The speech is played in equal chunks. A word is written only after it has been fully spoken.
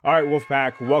All right,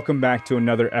 Wolfpack, welcome back to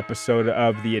another episode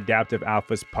of the Adaptive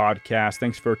Alphas podcast.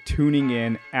 Thanks for tuning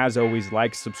in. As always,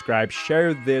 like, subscribe,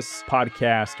 share this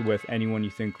podcast with anyone you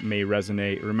think may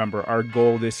resonate. Remember, our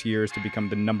goal this year is to become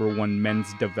the #1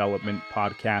 men's development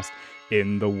podcast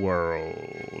in the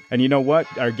world. And you know what?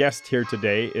 Our guest here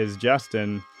today is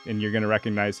Justin, and you're going to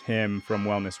recognize him from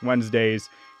Wellness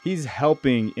Wednesdays. He's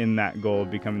helping in that goal of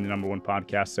becoming the #1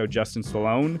 podcast. So Justin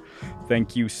Sloan,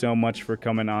 thank you so much for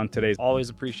coming on today.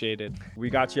 Always appreciated. We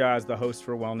got you as the host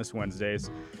for Wellness Wednesdays.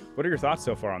 What are your thoughts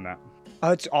so far on that?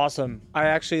 It's awesome. I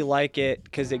actually like it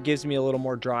because it gives me a little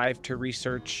more drive to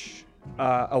research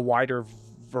a wider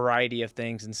variety of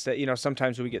things. Instead,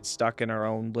 sometimes we get stuck in our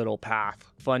own little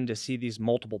path. Fun to see these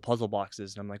multiple puzzle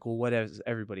boxes. And I'm like, well, what does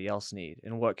everybody else need?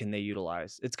 And what can they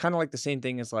utilize? It's kind of like the same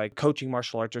thing as like coaching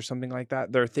martial arts or something like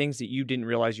that. There are things that you didn't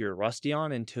realize you were rusty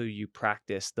on until you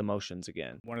practice the motions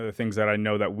again. One of the things that I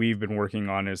know that we've been working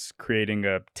on is creating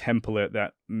a template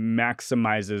that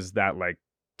maximizes that like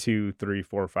 2, 3,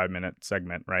 4, 5-minute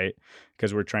segment, right?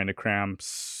 Because we're trying to cram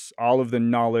all of the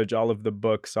knowledge, all of the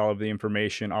books, all of the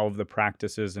information, all of the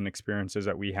practices and experiences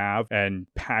that we have and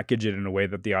package it in a way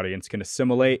that the audience can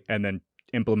assimilate and then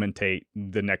implementate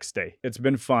the next day. It's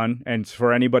been fun. And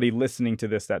for anybody listening to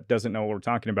this that doesn't know what we're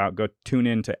talking about, go tune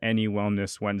in to any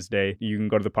Wellness Wednesday. You can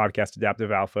go to the podcast Adaptive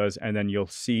Alphas and then you'll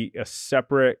see a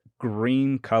separate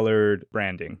green colored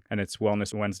branding, and it's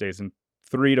Wellness Wednesdays in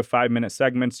 3 to 5 minute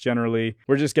segments generally.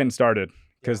 We're just getting started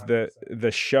because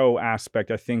the show aspect,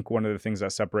 I think one of the things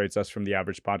that separates us from the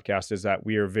average podcast is that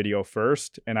we are video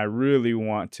first, and I really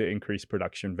want to increase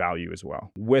production value as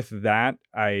well. With that,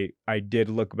 I did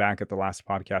look back at the last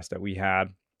podcast that we had,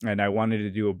 and I wanted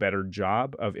to do a better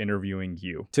job of interviewing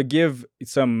you to give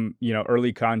some,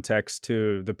 early context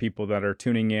to the people that are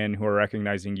tuning in who are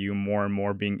recognizing you more and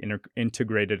more being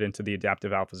integrated into the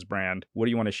Adaptive Alphas brand. What do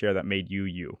you want to share that made you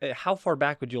you? How far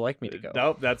back would you like me to go?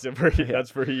 Nope, that's it for you. That's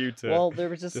for you to. Well, there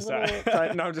was just decide. a little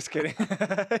time. No, I'm just kidding.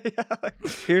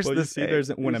 Here's well, the you see, there's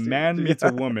when a man meets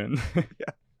a woman.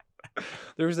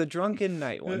 There was a drunken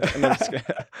night one.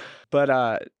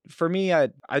 But for me,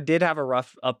 I did have a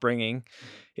rough upbringing.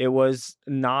 It was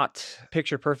not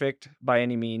picture perfect by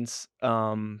any means.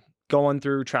 Going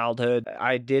through childhood,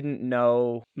 I didn't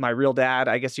know my real dad,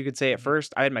 I guess you could say at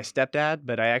first. I had my stepdad,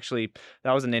 but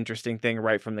that was an interesting thing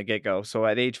right from the get-go. So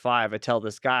at age 5, I tell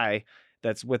this guy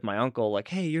that's with my uncle, like,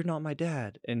 hey, you're not my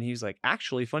dad. And he's like,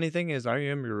 actually, funny thing is, I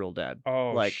am your real dad.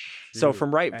 Oh, like, shoot. So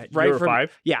from right from from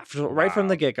 5? Yeah, right from Wow.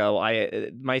 the get-go,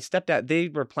 my stepdad, they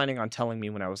were planning on telling me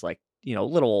when I was like, a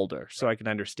little older so I can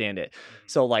understand it.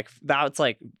 So like, that's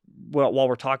like, well, while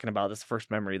we're talking about this, first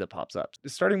memory that pops up,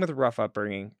 starting with a rough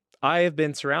upbringing. I have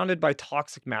been surrounded by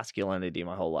toxic masculinity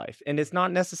my whole life. And it's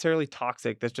not necessarily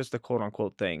toxic. That's just a quote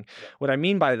unquote thing. Yeah. What I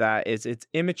mean by that is it's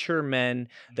immature men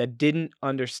that didn't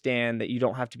understand that you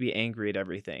don't have to be angry at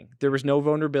everything. There was no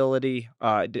vulnerability.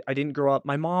 I didn't grow up.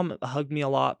 My mom hugged me a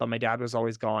lot, but my dad was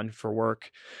always gone for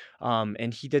work.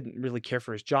 And he didn't really care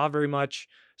for his job very much.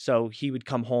 So he would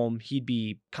come home. He'd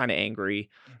be kind of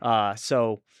angry.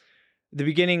 So the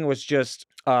beginning was just,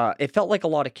 it felt like a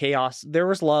lot of chaos. There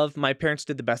was love. My parents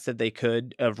did the best that they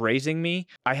could of raising me.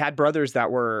 I had brothers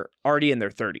that were already in their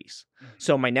 30s.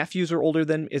 So my nephews were older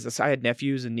than, I had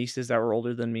nephews and nieces that were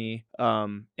older than me.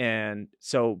 And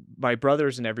so my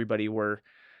brothers and everybody were,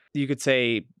 you could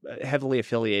say, heavily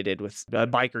affiliated with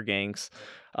biker gangs.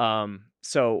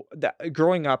 So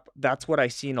growing up, that's what I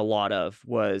seen a lot of,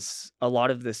 was a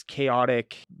lot of this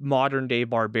chaotic modern day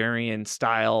barbarian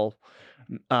style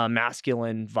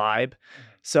masculine vibe.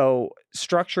 So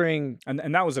structuring,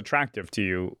 and that was attractive to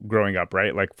you growing up,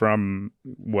 right? Like from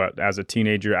what, as a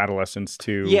teenager, adolescence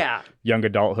to young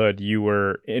adulthood, you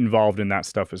were involved in that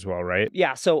stuff as well, right?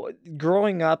 Yeah. So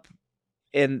growing up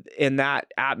in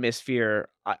that atmosphere,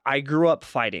 I grew up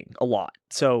fighting a lot.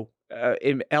 So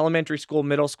in elementary school,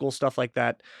 middle school, stuff like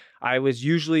that, I was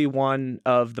usually one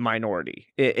of the minority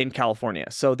in California.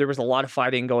 So there was a lot of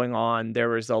fighting going on. There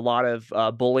was a lot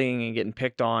of bullying and getting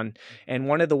picked on. And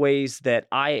one of the ways that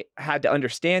I had to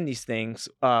understand these things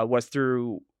was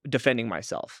through defending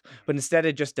myself. But instead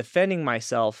of just defending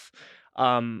myself,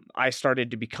 I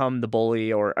started to become the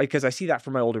bully, or because I see that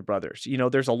from my older brothers.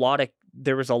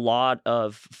 There was a lot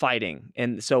of fighting.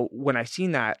 And so when I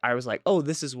seen that, I was like, oh,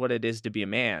 this is what it is to be a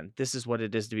man. This is what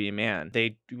it is to be a man.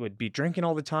 They would be drinking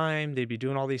all the time. They'd be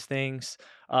doing all these things.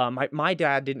 My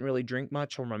dad didn't really drink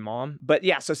much, or my mom. But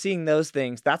yeah, so seeing those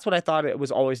things, that's what I thought it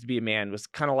was always to be a man, was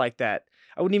kind of like that.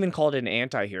 I wouldn't even call it an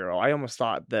anti-hero. I almost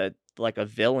thought that like a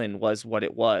villain was what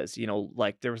it was,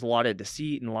 like there was a lot of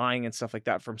deceit and lying and stuff like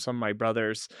that from some of my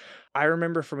brothers. I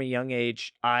remember from a young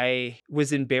age, I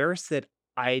was embarrassed that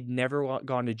I'd never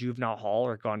gone to juvenile hall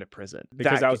or gone to prison.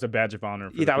 Because that was a badge of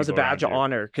honor for the That was a people badge around of you.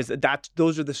 honor, because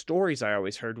those are the stories I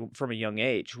always heard from a young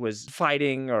age, was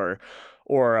fighting or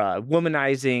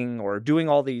womanizing or doing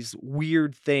all these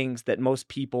weird things that most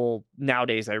people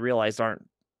nowadays, I realize, aren't.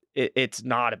 It's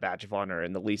not a badge of honor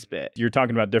in the least bit. You're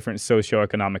talking about different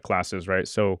socioeconomic classes, right?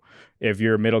 So if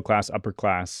you're middle class, upper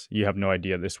class, you have no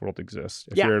idea this world exists.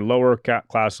 If Yeah. you're lower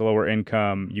class, lower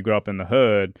income, you grow up in the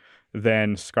hood,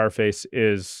 then Scarface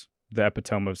is the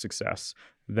epitome of success.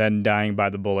 Then dying by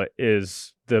the bullet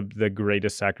is the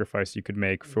greatest sacrifice you could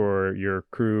make for your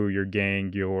crew, your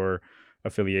gang, your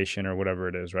affiliation, or whatever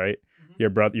it is, right?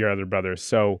 Your other brothers.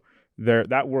 So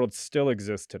that world still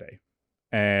exists today.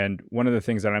 And one of the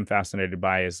things that I'm fascinated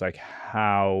by is like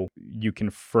how you can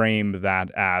frame that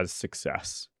as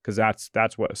success, because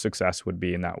that's what success would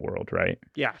be in that world, right?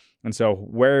 Yeah. And so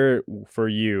where for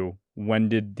you, when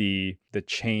did the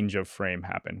change of frame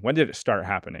happen? When did it start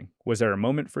happening? Was there a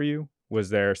moment for you? Was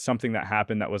there something that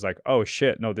happened that was like, oh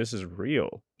shit, no, this is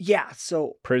real? Yeah.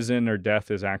 So Prison or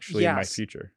death is actually my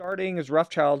future. starting as rough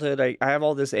childhood, I have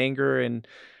all this anger and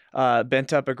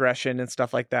bent up aggression and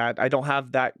stuff like that. I don't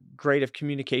have that great of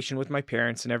communication with my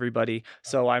parents and everybody,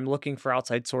 so I'm looking for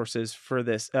outside sources for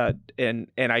this. And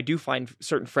I do find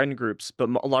certain friend groups, but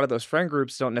a lot of those friend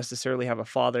groups don't necessarily have a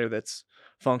father that's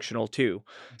functional too.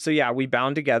 So yeah, we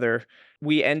bound together.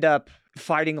 We end up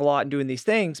fighting a lot and doing these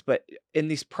things, but in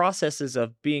these processes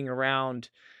of being around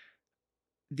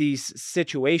these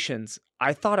situations,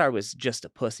 I thought I was just a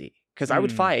pussy because I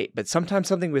would fight, but sometimes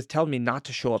something would tell me not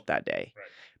to show up that day. Right.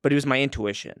 But it was my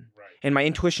intuition. Right. And my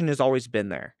intuition has always been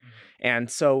there. And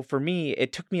so for me,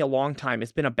 it took me a long time.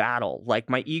 It's been a battle. Like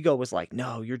my ego was like,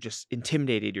 no, you're just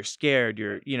intimidated. You're scared.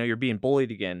 You're being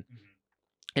bullied again.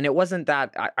 And it wasn't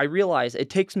that. I realize it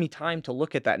takes me time to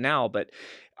look at that now, but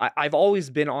I've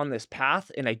always been on this path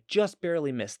and I just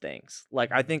barely miss things.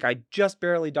 Like I think I just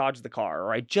barely dodged the car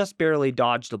or I just barely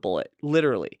dodged a bullet,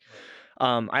 literally.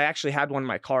 I actually had one of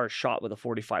my cars shot with a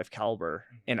 .45 caliber,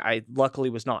 and I luckily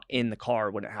was not in the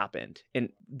car when it happened. And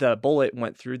the bullet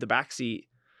went through the back seat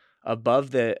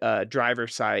above the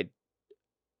driver's side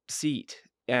seat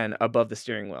and above the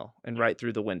steering wheel and right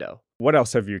through the window. What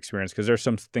else have you experienced? Because there's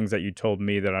some things that you told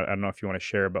me that I don't know if you want to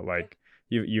share, but like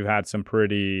you've had some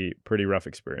pretty rough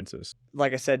experiences.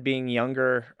 Like I said, being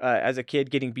younger as a kid,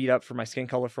 getting beat up for my skin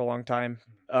color for a long time,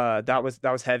 that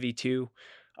was heavy too.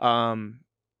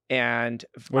 And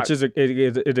which is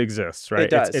it exists, right? It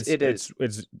does.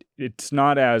 It's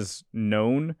not as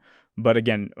known, but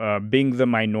again, being the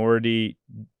minority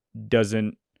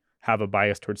doesn't have a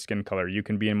bias towards skin color. You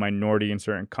can be a minority in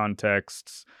certain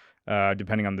contexts,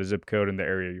 depending on the zip code and the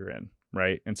area you're in,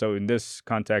 right? And so in this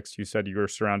context, you said you were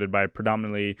surrounded by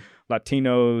predominantly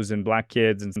Latinos and Black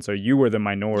kids, and so you were the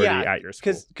minority at your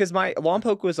school. Because my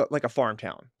Lompoc was like a farm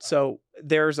town, so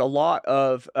there's a lot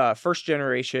of first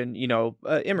generation,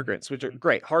 immigrants, which are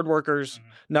great, hard workers.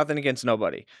 Nothing against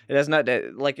nobody. It has not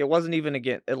like it wasn't even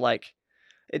against like.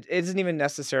 It isn't even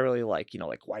necessarily like,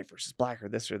 like white versus black or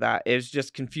this or that. It's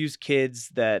just confused kids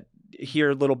that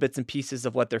hear little bits and pieces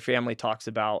of what their family talks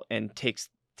about and takes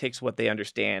what they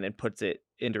understand and puts it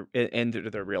into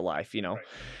their real life, Right.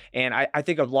 And I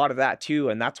think a lot of that too.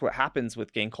 And that's what happens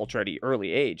with gang culture at an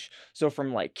early age. So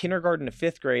from like kindergarten to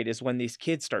 5th grade is when these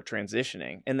kids start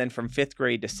transitioning. And then from 5th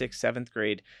grade to 6th, 7th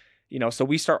grade, so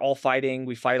we start all fighting.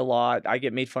 We fight a lot. I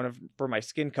get made fun of for my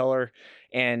skin color.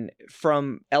 And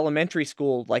from elementary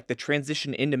school, like the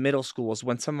transition into middle school is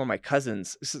when some of my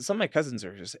cousins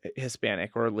are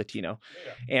Hispanic or Latino,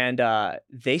 and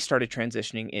they started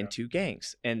transitioning into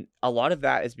gangs. And a lot of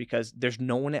that is because there's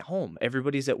no one at home.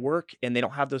 Everybody's at work and they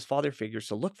don't have those father figures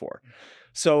to look for.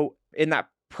 So in that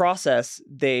process,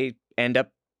 they end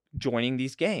up joining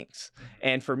these gangs.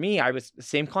 And for me, I was the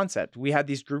same concept. We had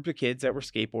these group of kids that were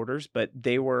skateboarders, but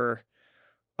they were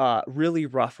really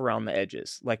rough around the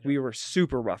edges. Like we were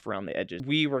super rough around the edges.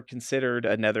 We were considered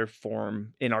another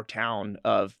form in our town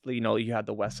of, you had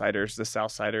the West Siders, the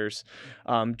South Siders.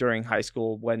 During high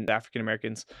school, when African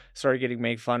Americans started getting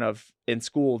made fun of in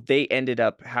school, they ended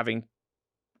up having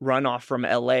run off from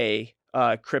LA,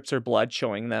 Crips or Blood,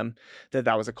 showing them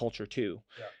that was a culture too.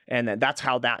 And that's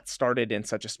how that started in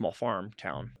such a small farm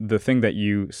town. The thing that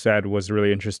you said was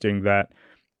really interesting, that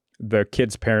the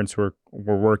kids' parents were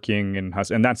working and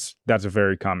that's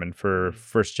very common for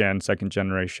first gen, second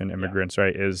generation immigrants,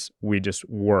 right? Is we just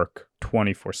work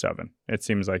 24/7. It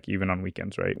seems like even on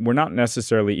weekends, right? We're not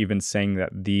necessarily even saying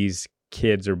that these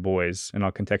kids are boys, and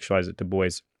I'll contextualize it to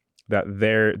boys, that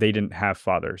they didn't have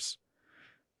fathers.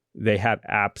 They had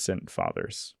absent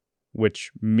fathers,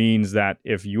 which means that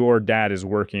if your dad is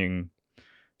working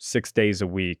 6 days a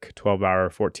week, 12-hour,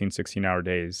 14, 16-hour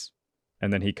days,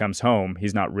 and then he comes home,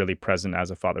 he's not really present as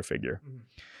a father figure.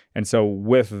 And so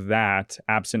with that,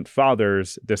 absent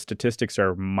fathers, the statistics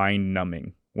are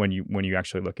mind-numbing when you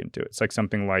actually look into it. It's like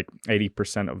something like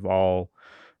 80% of all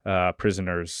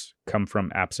prisoners come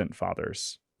from absent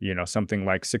fathers. Something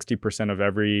like 60% of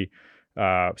every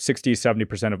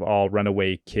 70% of all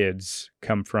runaway kids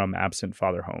come from absent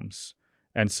father homes.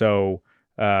 And so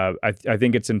I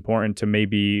think it's important to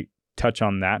maybe touch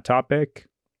on that topic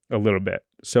a little bit.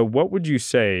 So what would you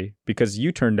say, because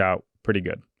you turned out pretty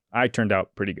good. I turned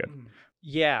out pretty good.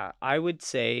 Yeah, I would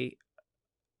say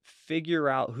figure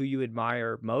out who you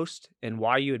admire most and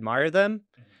why you admire them,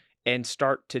 and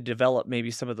start to develop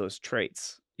maybe some of those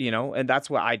traits, and that's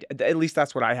what at least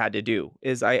that's what I had to do.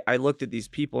 Is I looked at these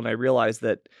people and I realized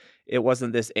that it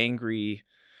wasn't this angry,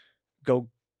 go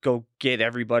get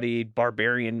everybody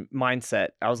barbarian mindset.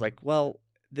 I was like, well,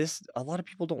 a lot of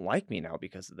people don't like me now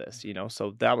because of this,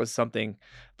 so that was something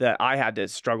that I had to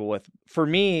struggle with. For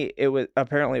me, it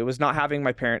was not having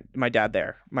my dad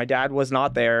there. My dad was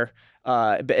not there,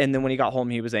 and then when he got home,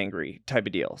 he was angry, type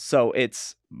of deal. So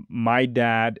it's, my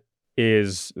dad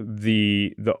is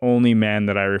the only man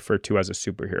that I refer to as a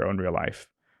superhero in real life.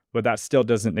 But that still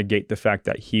doesn't negate the fact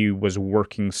that he was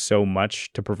working so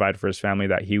much to provide for his family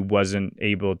that he wasn't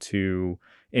able to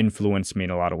influence me in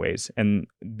a lot of ways. And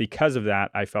because of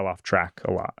that, I fell off track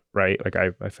a lot, right? Like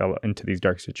I fell into these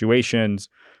dark situations,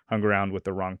 hung around with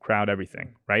the wrong crowd,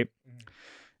 everything, right?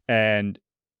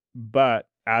 But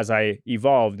as I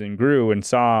evolved and grew and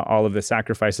saw all of the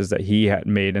sacrifices that he had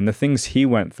made and the things he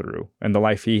went through and the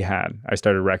life he had, I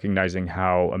started recognizing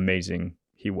how amazing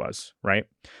he was, right?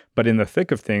 But in the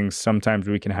thick of things, sometimes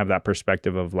we can have that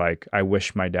perspective of like, I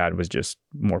wish my dad was just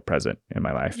more present in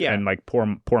my life. Yeah. And like, poor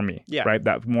me, Yeah. right?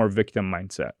 That more victim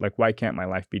mindset. Like, why can't my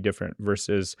life be different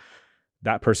versus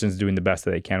that person's doing the best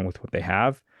that they can with what they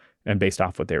have and based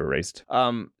off what they were raised.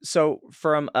 So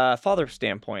from a father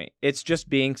standpoint, it's just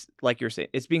being, like you're saying,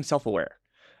 it's being self-aware.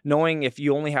 Knowing if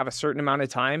you only have a certain amount of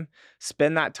time,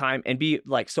 spend that time and be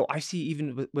like, so I see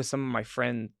even with some of my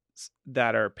friends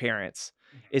that are parents,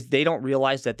 is they don't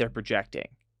realize that they're projecting.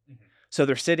 So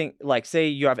they're sitting, like, say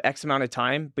you have X amount of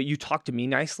time, but you talk to me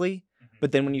nicely,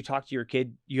 but then when you talk to your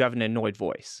kid, you have an annoyed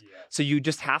voice. So you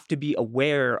just have to be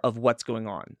aware of what's going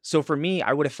on. So for me,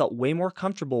 I would have felt way more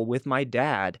comfortable with my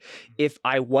dad if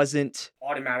I wasn't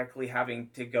automatically having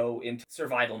to go into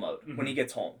survival mode when he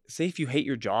gets home. Say if you hate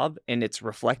your job and it's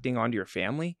reflecting onto your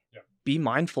family, be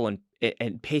mindful and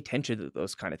pay attention to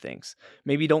those kind of things.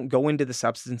 Maybe don't go into the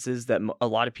substances that a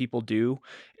lot of people do,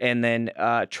 and then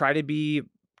try to be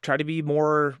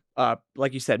more,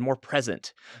 like you said, more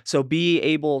present. So be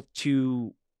able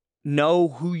to know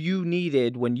who you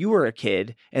needed when you were a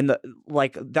kid. And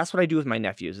that's what I do with my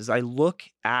nephews, is I look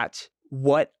at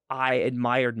what I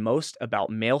admired most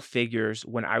about male figures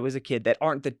when I was a kid that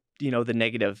aren't the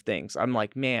negative things. I'm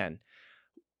like, man,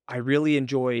 I really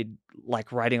enjoyed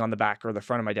like riding on the back or the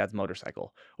front of my dad's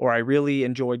motorcycle, or I really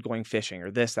enjoyed going fishing,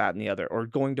 or this, that, and the other, or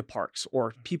going to parks,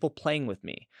 or people playing with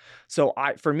me. So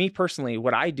for me personally,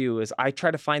 what I do is I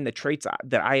try to find the traits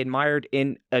that I admired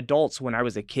in adults when I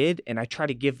was a kid, and I try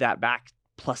to give that back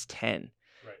plus 10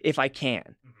 if I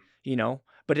can,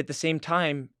 but at the same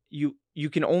time, you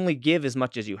can only give as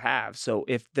much as you have. So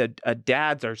if the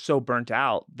dads are so burnt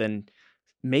out, then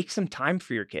make some time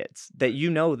for your kids that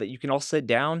that you can all sit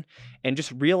down and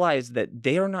just realize that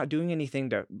they are not doing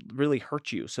anything to really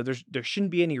hurt you. So there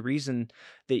shouldn't be any reason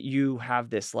that you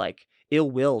have this like ill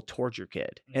will towards your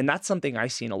kid. And that's something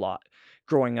I've seen a lot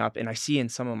growing up, and I see in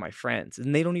some of my friends,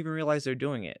 and they don't even realize they're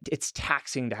doing it. It's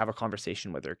taxing to have a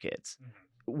conversation with their kids.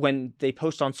 When they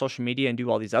post on social media and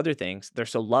do all these other things, they're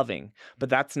so loving, but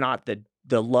that's not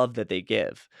the love that they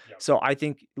give. So I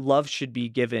think love should be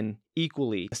given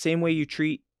equally. The same way you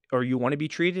treat or you want to be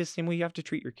treated, the same way you have to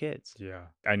treat your kids. Yeah.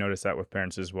 I noticed that with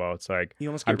parents as well. It's like, you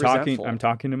almost get resentful. I'm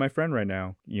talking to my friend right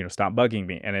now, stop bugging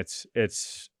me. And it's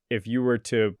if you were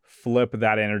to flip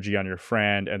that energy on your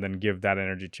friend and then give that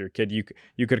energy to your kid,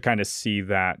 you could kind of see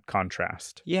that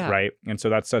contrast. Yeah. Right. And so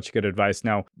that's such good advice.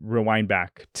 Now rewind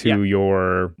back to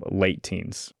your late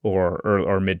teens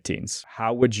or mid teens.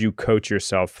 How would you coach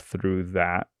yourself through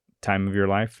that time of your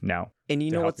life now? And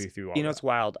what's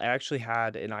wild? I actually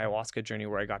had an ayahuasca journey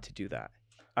where I got to do that.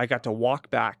 I got to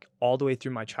walk back all the way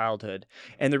through my childhood.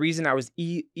 And the reason I was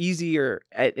easier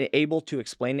able to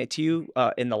explain it to you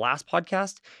in the last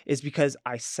podcast is because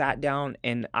I sat down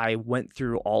and I went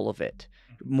through all of it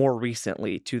more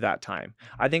recently to that time.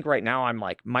 I think right now I'm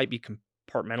like, might be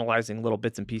compartmentalizing little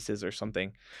bits and pieces or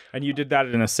something. And you did that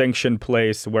in a sanctioned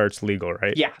place where it's legal,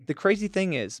 right? Yeah. The crazy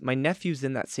thing is my nephew's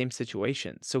in that same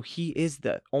situation. So he is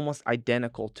the almost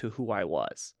identical to who I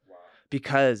was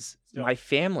because my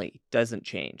family doesn't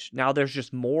change. Now there's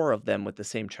just more of them with the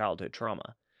same childhood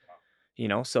trauma.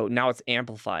 So now it's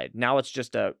amplified. Now it's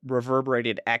just a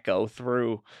reverberated echo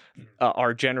through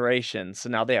our generation. So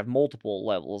now they have multiple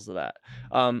levels of that.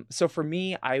 So for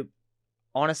me, I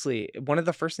honestly, one of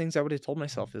the first things I would have told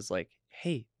myself is like,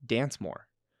 hey, dance more.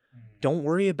 Don't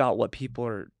worry about what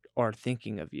people are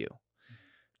thinking of you.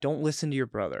 Don't listen to your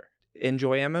brother.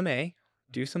 Enjoy MMA,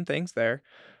 do some things there,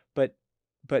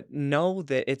 but know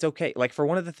that it's okay. Like for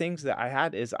one of the things that I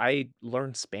had is I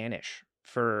learned Spanish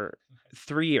for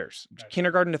 3 years,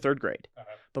 kindergarten to 3rd grade.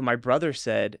 But my brother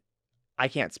said, I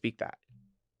can't speak that.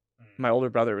 My older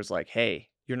brother was like, hey,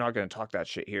 you're not going to talk that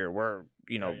shit here. We're,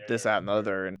 this, that, and the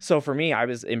other. And so for me, I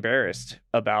was embarrassed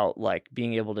about like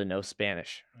being able to know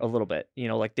Spanish a little bit,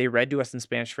 like they read to us in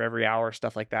Spanish for every hour,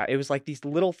 stuff like that. It was like these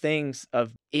little things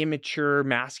of immature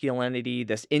masculinity,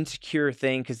 this insecure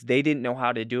thing, because they didn't know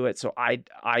how to do it. So I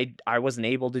wasn't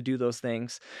able to do those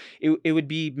things. It would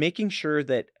be making sure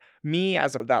that me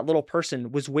as that little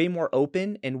person was way more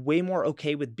open and way more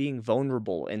okay with being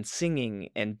vulnerable and singing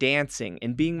and dancing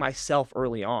and being myself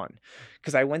early on.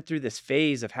 Because I went through this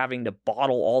phase of having to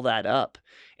bottle all that up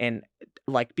and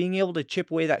like being able to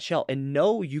chip away that shell and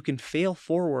know you can fail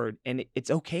forward and it's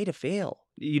okay to fail.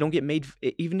 You don't get made,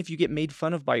 even if you get made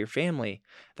fun of by your family,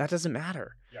 that doesn't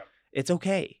matter. Yeah. It's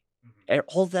okay.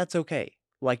 All that's okay.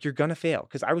 Like you're going to fail.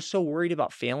 Because I was so worried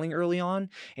about failing early on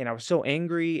and I was so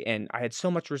angry and I had so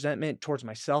much resentment towards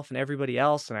myself and everybody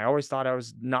else. And I always thought I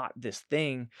was not this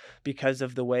thing because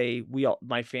of the way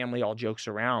my family all jokes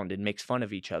around and makes fun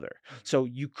of each other. So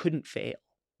you couldn't fail.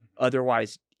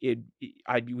 Otherwise,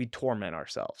 we'd torment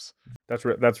ourselves.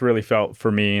 That's really felt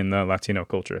for me in the Latino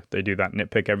culture. They do that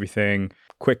nitpick everything,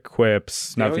 quick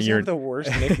quips. They always have the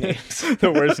worst nicknames.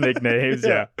 The worst nicknames.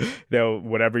 Yeah. They'll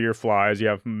whatever your flaws. You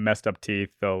have messed up teeth.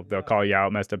 They'll call you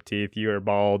out messed up teeth. You're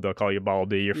bald. They'll call you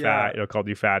baldy. You're fat. They'll call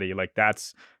you fatty. Like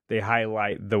they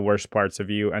highlight the worst parts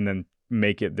of you and then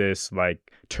make it this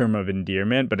like term of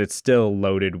endearment, but it's still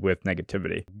loaded with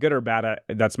negativity. Good or bad,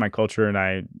 that's my culture,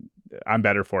 and I'm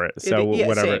better for it. So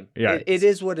whatever. Same. Yeah, it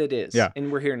is what it is. Yeah, and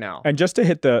we're here now. And just to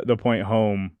hit the point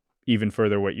home even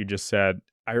further, what you just said,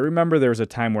 I remember there was a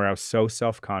time where I was so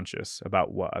self-conscious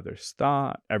about what others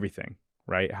thought, everything,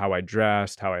 right? How I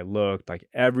dressed, how I looked, like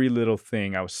every little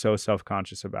thing I was so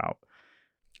self-conscious about.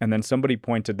 And then somebody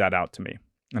pointed that out to me.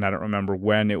 And I don't remember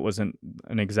when, it wasn't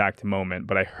an exact moment,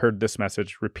 but I heard this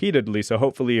message repeatedly. So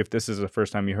hopefully if this is the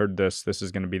first time you heard this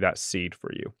is going to be that seed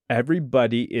for you.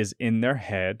 Everybody is in their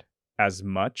head as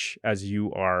much as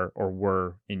you are or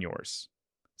were in yours.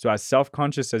 So as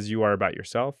self-conscious as you are about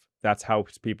yourself, that's how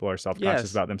people are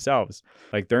self-conscious about themselves.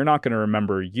 Like they're not going to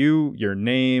remember you, your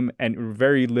name, and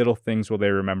very little things will they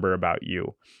remember about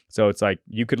you. So it's like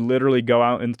you could literally go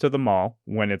out into the mall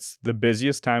when it's the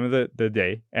busiest time of the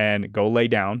day and go lay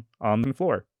down on the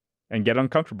floor and get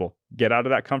uncomfortable. Get out of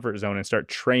that comfort zone and start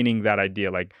training that idea.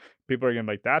 Like people are going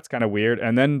to be like, that's kind of weird.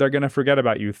 And then they're going to forget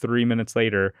about you 3 minutes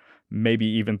later, maybe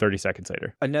even 30 seconds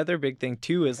later. Another big thing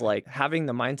too is like having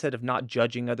the mindset of not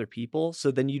judging other people.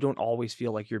 So then you don't always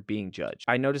feel like you're being judged.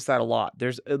 I notice that a lot.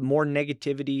 There's more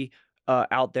negativity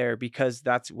out there because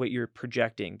that's what you're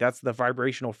projecting. That's the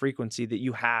vibrational frequency that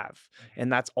you have. And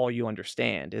that's all you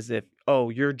understand is if,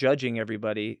 you're judging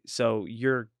everybody. So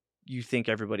you think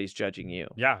everybody's judging you.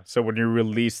 Yeah. So when you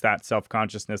release that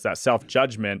self-consciousness, that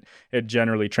self-judgment, it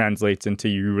generally translates into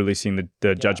you releasing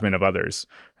the judgment of others.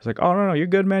 It's like, oh, no, you're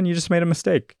good, man. You just made a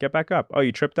mistake. Get back up. Oh,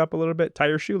 you tripped up a little bit. Tie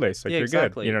your shoelace. Like, you're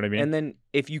good. You know what I mean? And then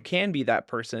if you can be that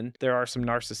person, there are some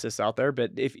narcissists out there,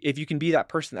 but if you can be that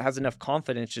person that has enough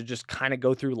confidence to just kind of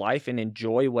go through life and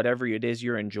enjoy whatever it is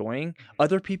you're enjoying,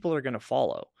 other people are going to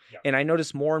follow. Yeah. And I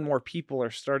notice more and more people are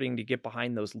starting to get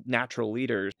behind those natural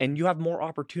leaders, and you have more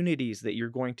opportunities that you're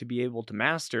going to be able to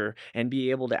master and be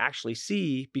able to actually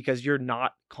see because you're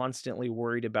not constantly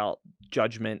worried about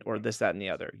judgment or this, that, and the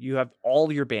other. You have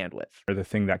all your bandwidth. The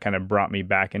thing that kind of brought me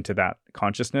back into that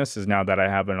consciousness is now that I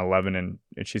have an 11 and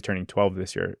she's turning 12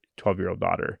 this year, 12-year-old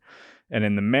daughter. And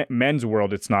in the men's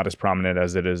world, it's not as prominent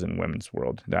as it is in women's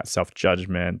world. That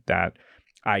self-judgment, that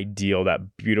ideal, that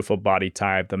beautiful body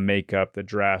type, the makeup, the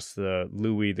dress, the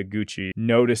Louis, the Gucci,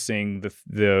 noticing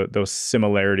those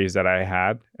similarities that I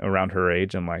had around her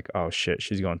age. I'm like, oh shit,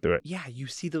 she's going through it. Yeah, you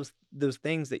see those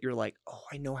things that you're like, oh,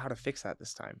 I know how to fix that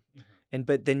this time.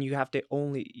 But then you have to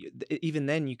even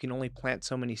then you can only plant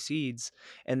so many seeds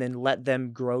and then let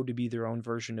them grow to be their own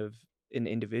version of an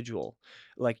individual.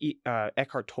 Like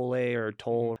Eckhart Tolle,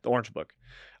 the Orange Book.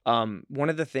 One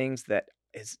of the things that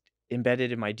is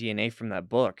embedded in my DNA from that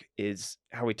book is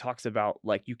how he talks about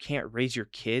like you can't raise your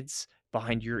kids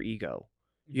behind your ego.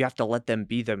 You have to let them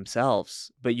be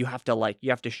themselves, but you have to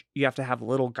you have to have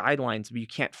little guidelines, but you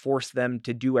can't force them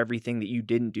to do everything that you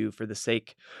didn't do for the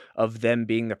sake of them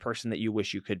being the person that you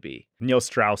wish you could be. Neil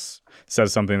Strauss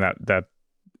says something that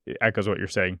echoes what you're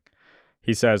saying.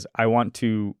 He says, I want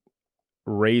to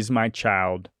raise my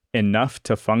child enough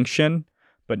to function,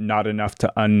 but not enough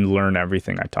to unlearn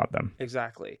everything I taught them.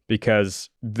 Exactly. Because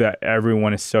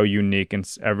everyone is so unique and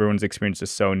everyone's experience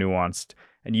is so nuanced.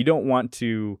 And you don't want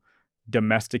to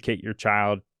domesticate your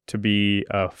child to be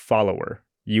a follower.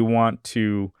 You want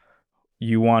to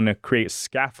create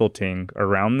scaffolding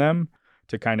around them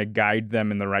to kind of guide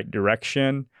them in the right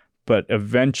direction. But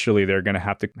eventually they're going to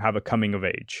have a coming of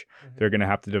age. Mm-hmm. They're going to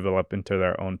have to develop into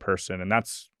their own person. And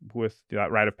that's with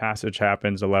that rite of passage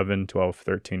happens 11, 12,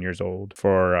 13 years old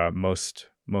for most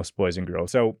boys and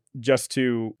girls. So just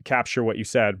to capture what you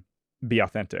said, be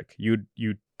authentic. You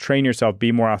train yourself,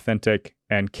 be more authentic,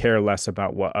 and care less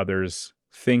about what others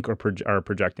think or are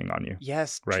projecting on you.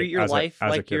 Yes, right? Treat your life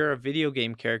like you're a video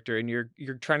game character and you're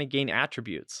trying to gain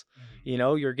attributes. You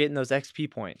know, you're getting those XP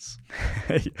points.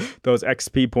 Those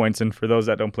XP points, and for those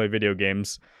that don't play video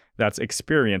games, that's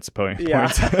experience points.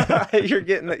 You're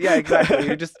getting exactly.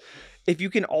 You're just, if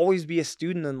you can always be a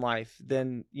student in life,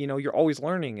 then you know you're always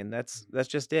learning, and that's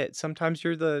just it. Sometimes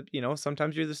you're the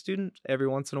student. Every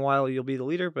once in a while you'll be the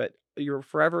leader, but you're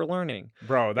forever learning.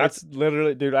 Bro, that's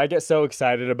literally, dude, I get so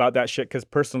excited about that shit because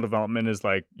personal development is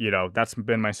like, that's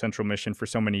been my central mission for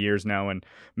so many years now. And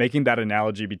making that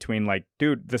analogy between like,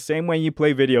 dude, the same way you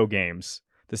play video games,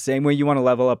 the same way you want to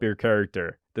level up your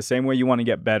character, the same way you want to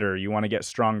get better, you want to get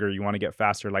stronger, you want to get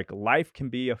faster. Like life can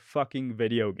be a fucking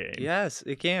video game. Yes,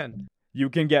 it can. You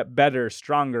can get better,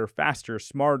 stronger, faster,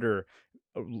 smarter,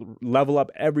 level up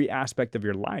every aspect of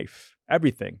your life,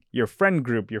 everything, your friend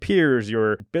group, your peers,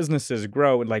 your businesses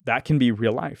grow. And like that can be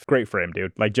real life. Great frame,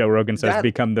 dude. Like Joe Rogan says,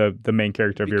 become the main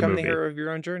character of your movie. Become the hero of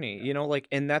your own journey, like,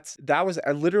 and that was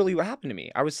literally what happened to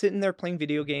me. I was sitting there playing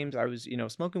video games. I was,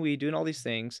 smoking weed, doing all these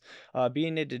things,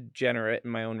 being a degenerate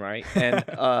in my own right, and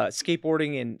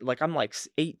skateboarding. And like, I'm like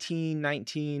 18,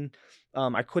 19.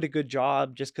 I quit a good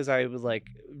job just because I was like,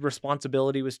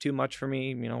 responsibility was too much for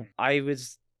me.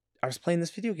 I was playing this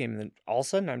video game, and then all of a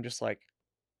sudden I'm just like,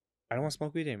 I don't want to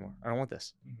smoke weed anymore. I don't want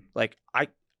this. Mm-hmm. Like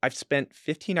I've spent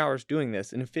 15 hours doing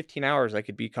this, and in 15 hours I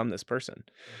could become this person.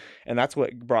 Mm-hmm. And that's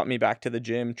what brought me back to the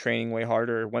gym, training way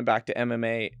harder, went back to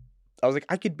MMA. I was like,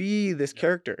 I could be this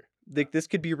character. Like this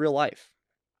could be real life.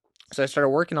 So I started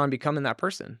working on becoming that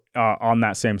person. On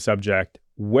that same subject,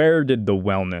 where did the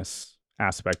wellness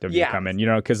aspect of you come in?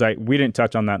 Because we didn't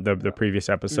touch on that the previous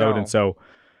episode. No. And so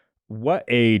what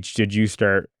age did you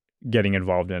start getting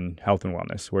involved in health and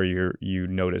wellness, where you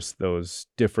notice those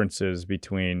differences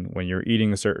between when you're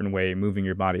eating a certain way, moving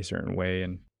your body a certain way?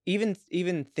 And even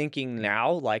thinking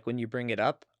now, like when you bring it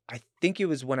up, I think it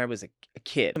was when I was a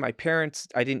kid. My parents,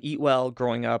 I didn't eat well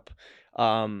growing up,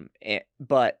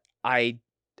 but I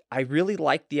really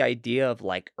liked the idea of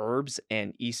like herbs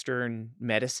and Eastern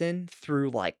medicine through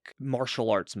like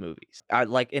martial arts movies.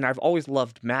 And I've always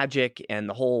loved magic and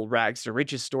the whole rags to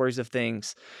riches stories of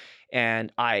things.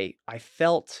 And I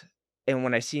felt, and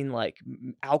when I seen like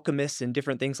alchemists and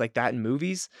different things like that in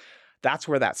movies, that's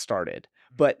where that started.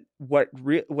 But what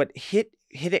hit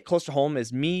it close to home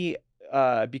is me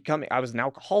becoming. I was an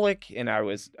alcoholic, and I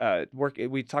was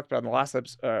we talked about in the last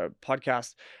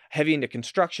podcast, heavy into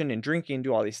construction and drinking,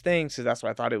 do all these things. So that's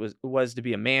what I thought it was to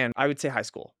be a man. I would say high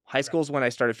school. High school is when I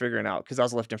started figuring out, because I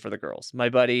was lifting for the girls. My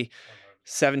buddy,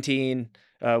 17.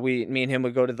 Me and him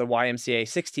would go to the YMCA.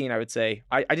 16, I would say.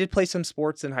 I did play some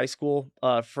sports in high school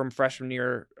from freshman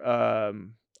year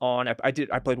on.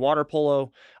 I played water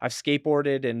polo. I've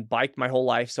skateboarded and biked my whole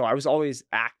life. So I was always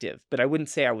active, but I wouldn't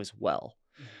say I was well.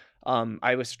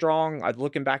 I was strong.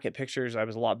 Looking back at pictures, I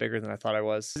was a lot bigger than I thought I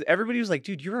was. Everybody was like,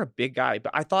 dude, you're a big guy.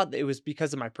 But I thought it was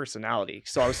because of my personality.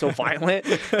 So I was so violent.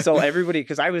 So everybody,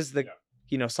 because I was the,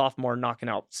 sophomore knocking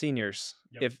out seniors.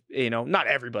 Yep. If, not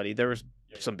everybody, there was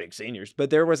some big seniors, but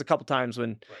there was a couple times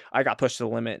when I got pushed to the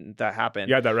limit, and that happened.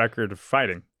 You had that record of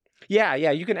fighting. Yeah.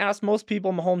 You can ask most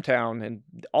people in my hometown, and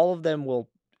all of them will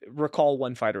recall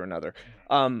one fight or another.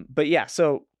 But yeah,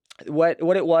 so what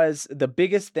it was, the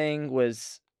biggest thing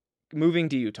was moving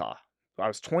to Utah. I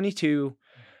was 22,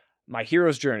 my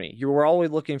hero's journey. You were always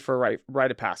looking for a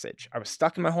rite of passage. I was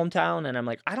stuck in my hometown, and I'm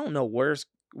like, I don't know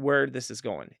where this is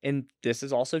going. And this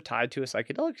is also tied to a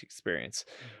psychedelic experience.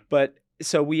 But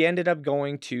So we ended up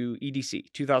going to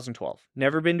EDC 2012.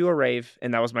 Never been to a rave,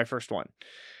 and that was my first one.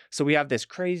 So we have this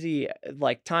crazy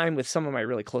like time with some of my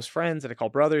really close friends that I call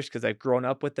brothers because I've grown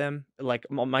up with them. Like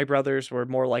my brothers were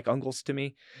more like uncles to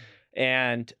me.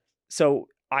 And so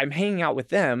I'm hanging out with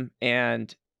them,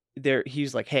 and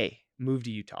he's like, "Hey, move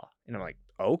to Utah." And I'm like,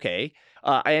 "Okay."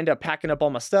 I end up packing up all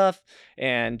my stuff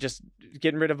and just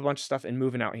getting rid of a bunch of stuff and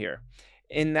moving out here.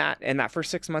 In that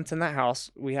first 6 months in that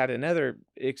house, we had another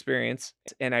experience,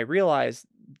 and I realized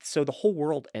so the whole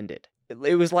world ended.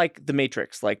 It was like the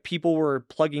Matrix. Like people were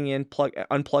plugging in,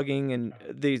 unplugging, and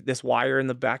this wire in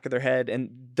the back of their head, and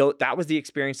that was the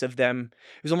experience of them.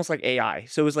 It was almost like AI.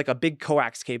 So it was like a big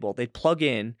coax cable. They'd plug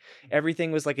in.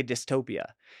 Everything was like a dystopia,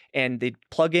 and they'd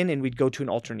plug in, and we'd go to an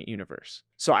alternate universe.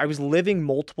 So I was living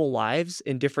multiple lives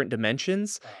in different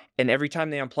dimensions, and every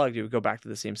time they unplugged, it would go back to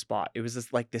the same spot. It was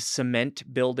this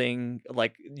cement building.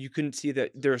 Like you couldn't see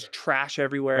that there's trash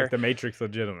everywhere. Like the Matrix,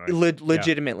 legitimately.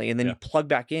 Legitimately, and then Yeah. you plug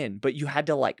back in, but you had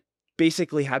to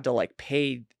basically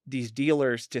pay these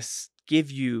dealers to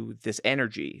give you this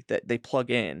energy that they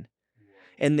plug in,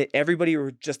 and that everybody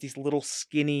were just these little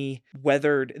skinny,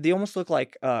 weathered. They almost look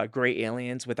like gray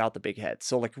aliens without the big heads.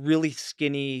 So like really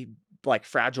skinny, like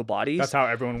fragile bodies. That's how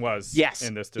everyone was. Yes.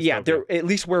 In this dystopia. Yeah. There, at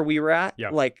least where we were at,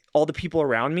 Yeah. like all the people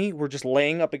around me were just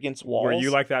laying up against walls. Were you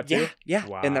like that too? Yeah. Yeah.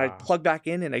 Wow. And then I'd plug back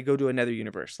in and I'd go to another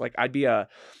universe. Like I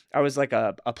was like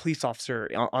a police officer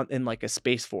in like a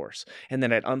space force. And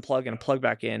then I'd unplug and plug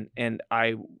back in. And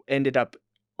I ended up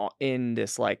in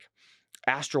this like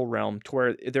astral realm to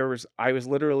where I was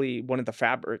literally one of the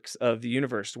fabrics of the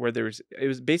universe, where it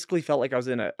was basically felt like I was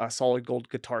in a solid gold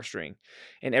guitar string,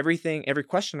 and every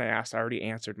question I asked I already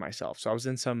answered myself. So I was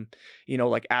in some,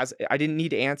 like, as I didn't need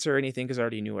to answer anything because I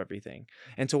already knew everything.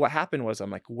 And so what happened was, I'm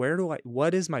like,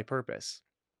 what is my purpose?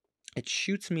 It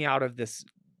shoots me out of this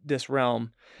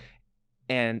realm,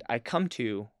 and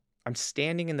I'm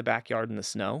standing in the backyard in the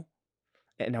snow,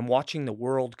 and I'm watching the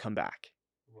world come back.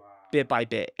 Bit by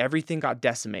bit, everything got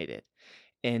decimated,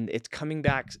 and it's coming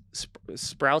back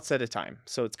sprouts at a time.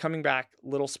 So it's coming back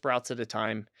little sprouts at a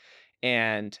time.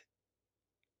 And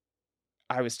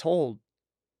I was told,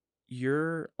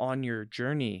 you're on your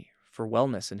journey for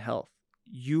wellness and health.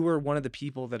 You are one of the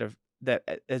people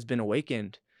that has been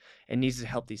awakened and needs to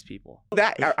help these people.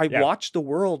 That I watched the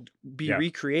world be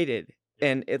recreated,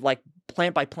 and it like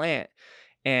plant by plant.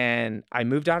 And I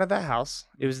moved out of that house.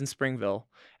 It was in Springville.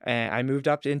 And I moved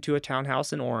up into a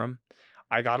townhouse in Orem.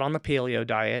 I got on the paleo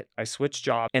diet. I switched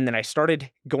jobs. And then I started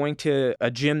going to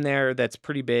a gym there that's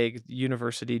pretty big,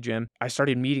 university gym. I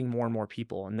started meeting more and more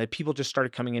people. And the people just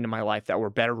started coming into my life that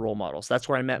were better role models. That's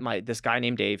where I met this guy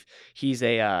named Dave. He's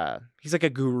like a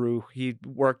guru. He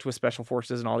worked with special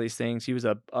forces and all these things. He was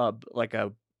like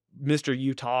a Mr.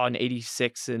 Utah in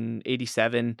 86 and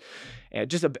 87, and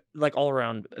just like all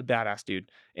around a badass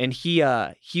dude. And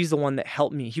he's the one that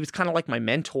helped me. He was kind of like my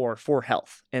mentor for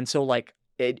health. And so like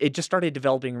it just started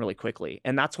developing really quickly.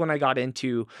 And that's when I got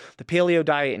into the paleo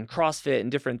diet and CrossFit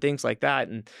and different things like that.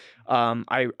 And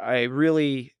I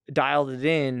really dialed it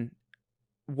in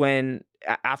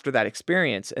after that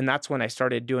experience. And that's when I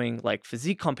started doing like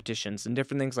physique competitions and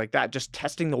different things like that, just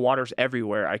testing the waters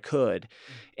everywhere I could.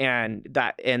 And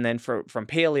then from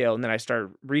paleo, and then I started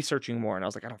researching more, and I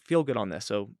was like, I don't feel good on this.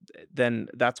 So then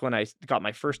that's when I got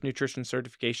my first nutrition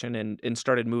certification and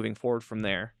started moving forward from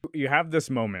there. You have this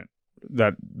moment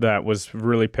that was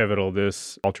really pivotal,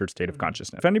 this altered state of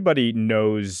consciousness. If anybody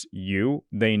knows you,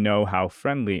 they know how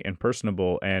friendly and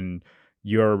personable, and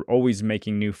you're always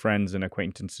making new friends and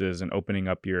acquaintances and opening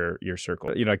up your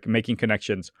circle, like making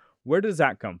connections. Where does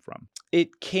that come from?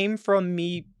 It came from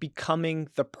me becoming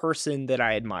the person that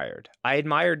I admired. I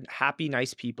admired happy,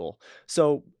 nice people.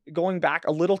 So going back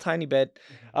a little tiny bit,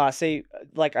 say,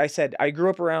 like I said, I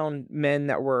grew up around men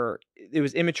it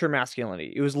was immature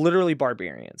masculinity. It was literally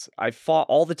barbarians. I fought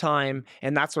all the time,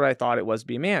 and that's what I thought it was to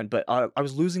be a man. But I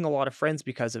was losing a lot of friends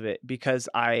because of it, because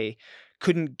I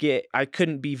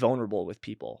couldn't be vulnerable with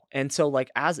people. And so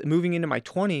like as moving into my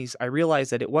 20s, I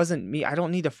realized that it wasn't me. I don't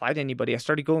need to fight anybody. I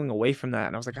started going away from that,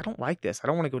 and I was like, I don't like this. I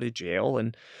don't want to go to jail.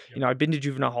 And I've been to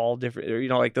juvenile hall, different,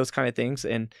 like those kind of things.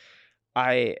 And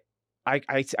I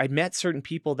met certain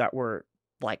people that were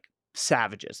like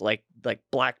savages, like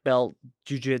black belt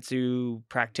jujitsu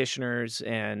practitioners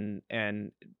and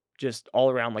just all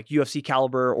around like UFC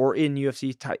caliber, or in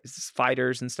UFC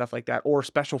fighters and stuff like that, or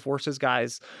special forces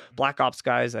guys, black ops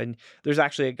guys. And there's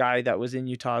actually a guy that was in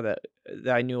Utah that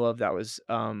I knew of that was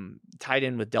tied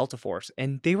in with Delta Force,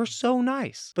 and they were so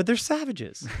nice, but they're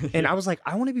savages. And I was like,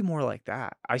 I want to be more like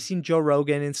that. I seen Joe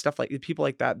Rogan and stuff, like people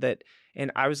like that,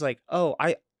 and I was like, oh,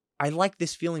 I I like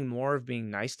this feeling more of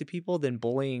being nice to people than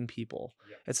bullying people.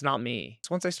 Yeah. It's not me. So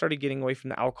once I started getting away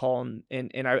from the alcohol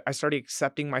and I started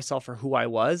accepting myself for who I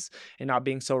was and not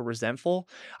being so resentful,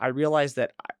 I realized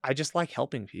that I just like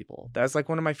helping people. That's like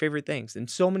one of my favorite things. And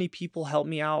so many people help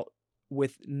me out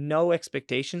with no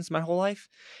expectations my whole life.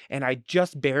 And I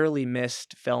just barely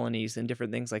missed felonies and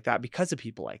different things like that because of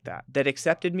people like that, that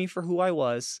accepted me for who I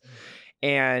was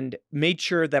and made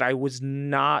sure that I was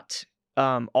not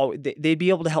they'd be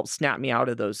able to help snap me out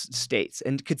of those states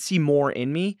and could see more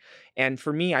in me. And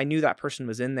for me, I knew that person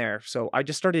was in there. So I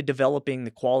just started developing the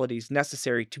qualities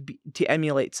necessary to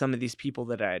emulate some of these people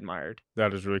that I admired.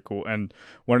 That is really cool. And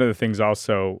one of the things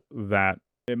also that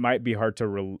it might be hard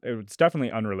to it's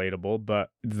definitely unrelatable, but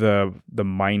the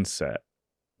mindset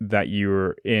that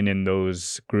you're in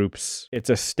those groups,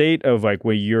 it's a state of like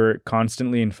where you're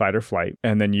constantly in fight or flight,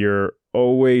 and then you're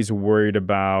always worried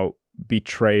about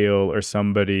betrayal or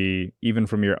somebody even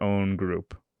from your own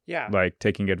group, Yeah. like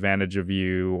taking advantage of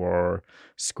you or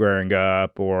squaring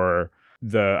up, or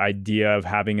the idea of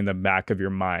having in the back of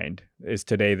your mind, is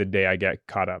today the day I get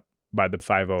caught up by the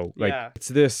 5-0. Like, Yeah. it's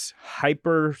this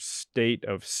hyper state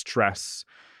of stress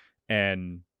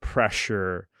and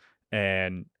pressure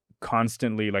and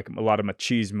constantly like a lot of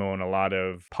machismo and a lot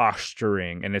of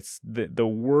posturing, and it's the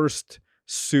worst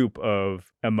soup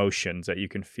of emotions that you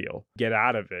can feel. Get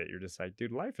out of it. You're just like,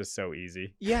 dude, life is so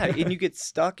easy. Yeah, and you get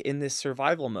stuck in this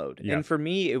survival mode. Yeah. And for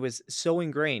me, it was so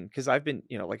ingrained because I've been,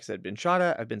 like I said, been shot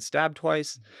at, I've been stabbed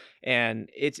twice, and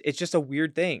it's just a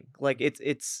weird thing. Like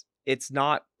it's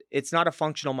not a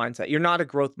functional mindset. You're not a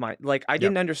growth mind. Like I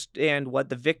didn't understand what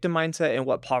the victim mindset and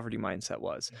what poverty mindset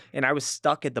was. And I was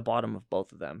stuck at the bottom of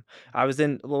both of them. I was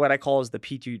in what I call is the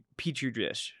petri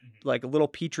dish, like a little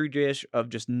petri dish of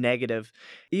just negative.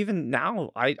 Even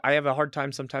now, I have a hard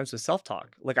time sometimes with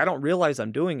self-talk. Like I don't realize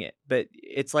I'm doing it, but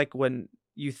it's like when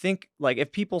you think, like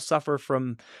if people suffer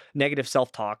from negative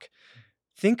self-talk,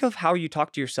 think of how you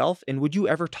talk to yourself, and would you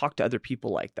ever talk to other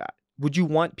people like that? Would you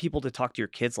want people to talk to your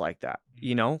kids like that?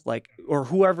 Like, or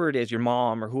whoever it is, your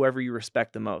mom or whoever you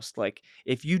respect the most. Like,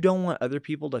 if you don't want other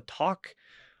people to talk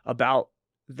about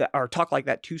that or talk like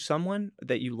that to someone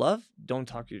that you love, don't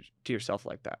talk to yourself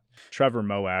like that. Trevor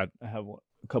Moawad, I have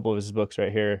a couple of his books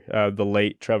right here. The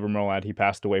late Trevor Moawad, he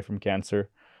passed away from cancer.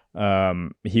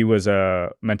 He was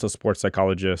a mental sports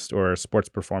psychologist or a sports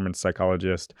performance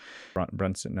psychologist.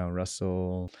 Russell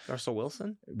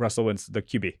Wilson, the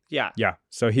QB. Yeah.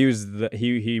 So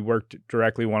he worked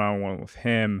directly one-on-one with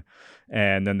him,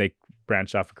 and then they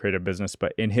branched off and created a business.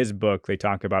 But in his book, they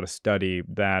talk about a study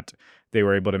that they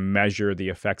were able to measure the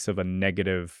effects of a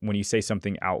negative when you say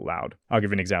something out loud. I'll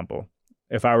give you an example.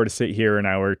 If I were to sit here and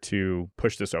I were to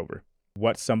push this over,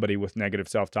 what somebody with negative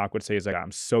self-talk would say is like,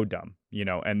 I'm so dumb,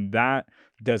 and that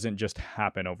doesn't just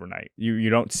happen overnight. You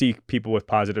don't see people with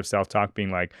positive self-talk being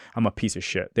like, I'm a piece of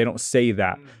shit. They don't say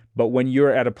that. But when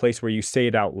you're at a place where you say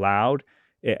it out loud,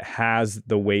 it has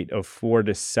the weight of 4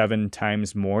 to 7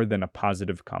 times more than a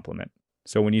positive compliment.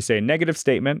 So when you say a negative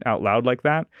statement out loud like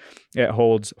that, it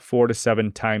holds 4 to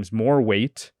 7 times more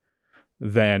weight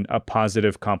than a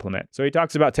positive compliment. So he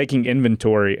talks about taking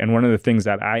inventory, and one of the things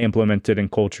that I implemented in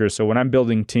culture. So when I'm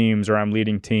building teams or I'm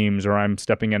leading teams or I'm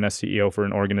stepping in as CEO for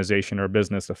an organization or a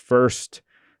business, the first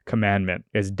commandment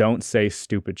is don't say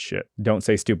stupid shit. Don't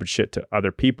say stupid shit to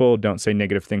other people. Don't say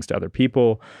negative things to other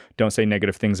people. Don't say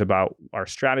negative things about our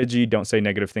strategy. Don't say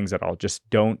negative things at all. Just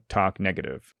don't talk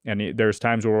negative. And there's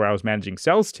times where I was managing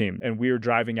sales team and we were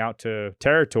driving out to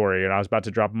territory and I was about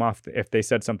to drop them off. If they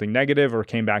said something negative or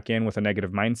came back in with a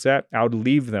negative mindset, I would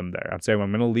leave them there. I'd say, well,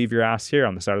 I'm going to leave your ass here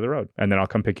on the side of the road and then I'll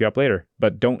come pick you up later.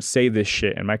 But don't say this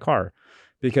shit in my car,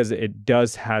 because it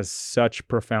has such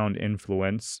profound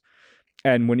influence.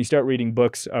 And when you start reading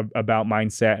books about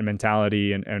mindset and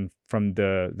mentality and from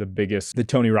the biggest, the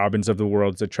Tony Robbins of the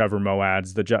world, the Trevor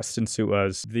Moads, the Justin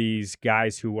Suas, these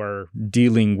guys who are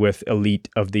dealing with elite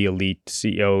of the elite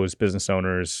CEOs, business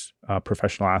owners,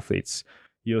 professional athletes,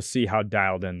 you'll see how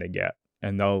dialed in they get.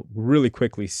 And they'll really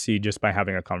quickly see just by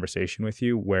having a conversation with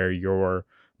you where your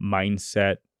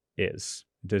mindset is.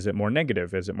 Is it more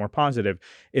negative? Is it more positive?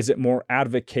 Is it more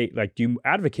advocate? Like, do you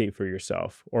advocate for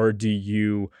yourself, or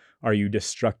are you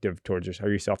destructive towards yourself?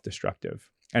 Are you self-destructive?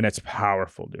 And it's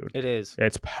powerful, dude. It is.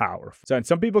 It's powerful. So, and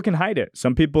some people can hide it.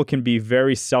 Some people can be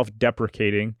very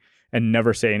self-deprecating and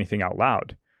never say anything out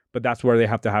loud. But that's where they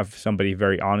have to have somebody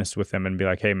very honest with them and be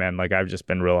like, hey, man, like I've just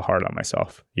been real hard on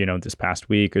myself, this past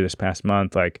week or this past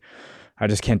month. Like, I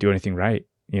just can't do anything right,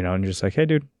 and you're just like, hey,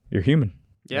 dude, you're human.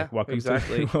 Yeah, welcome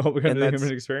exactly. to welcome to And the that's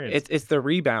human experience. it's the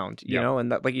rebound, Yeah.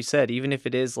 and that, like you said, even if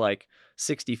it is like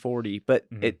 60-40,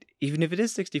 but Mhm. even if it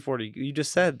is 60-40, you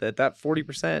just said that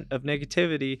 40% of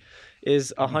negativity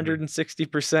is Mhm.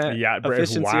 160% Yeah, bro,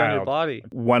 it's efficiency on your wild. body.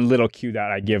 One little cue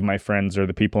that I give my friends or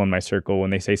the people in my circle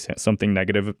when they say something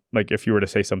negative, like if you were to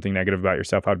say something negative about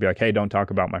yourself, I'd be like, hey, don't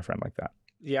talk about my friend like that.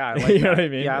 Yeah, I like You know that. what I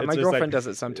mean? Yeah, It's my just like, girlfriend does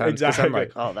it sometimes because I'm like,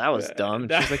 exactly. oh, that was dumb.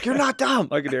 And That- she's like, you're not dumb.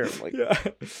 I can hear her. I'm like, Yeah.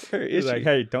 where It's is like, she?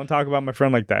 hey, don't talk about my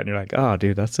friend like that. And you're like, oh,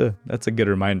 dude, that's a good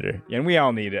reminder. And we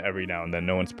all need it every now and then.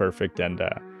 No one's perfect. And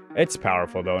it's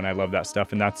powerful, though. And I love that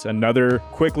stuff. And that's another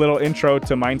quick little intro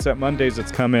to Mindset Mondays.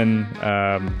 It's coming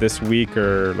this week,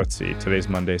 or let's see, today's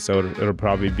Monday. So it'll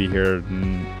probably be here.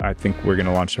 I think we're going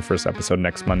to launch the first episode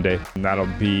next Monday. And that'll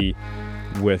be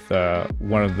with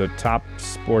one of the top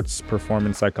sports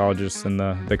performance psychologists in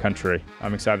the country.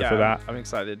 I'm excited for that. I'm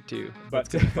excited too. But-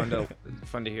 That's gonna be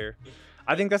fun to hear.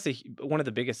 I think that's one of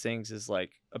the biggest things is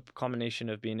like a combination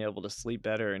of being able to sleep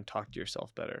better and talk to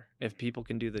yourself better. If people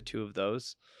can do the two of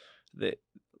those, that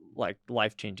like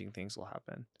life-changing things will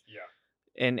happen.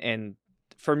 Yeah. And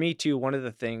for me too, one of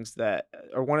the things that,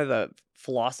 or one of the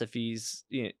philosophies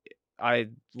I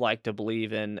like to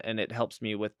believe in, and it helps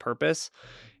me with purpose,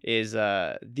 is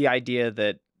the idea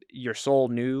that your soul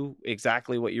knew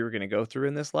exactly what you were going to go through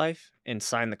in this life and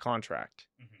signed the contract,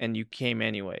 and you came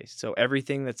anyway. So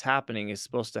everything that's happening is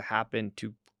supposed to happen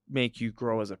to make you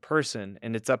grow as a person,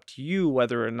 and it's up to you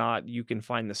whether or not you can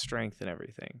find the strength in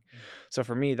everything. So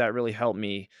for me, that really helped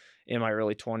me in my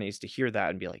early 20s to hear that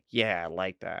and be like, yeah, I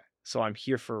like that. So I'm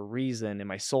here for a reason, and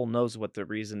my soul knows what the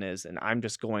reason is, and I'm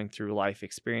just going through life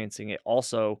experiencing it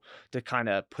also to kind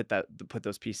of put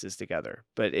those pieces together.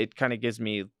 But it kind of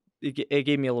it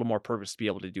gave me a little more purpose to be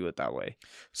able to do it that way.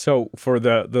 So for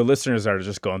the listeners that are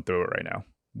just going through it right now,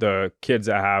 the kids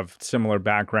that have similar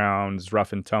backgrounds,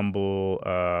 rough and tumble,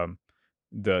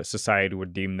 the society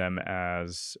would deem them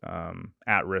as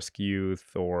at-risk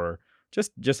youth, or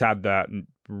just had that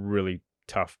really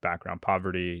tough background,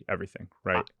 poverty, everything,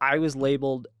 right? I was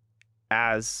labeled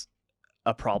as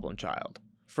a problem child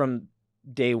from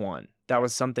day one. That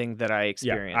was something that I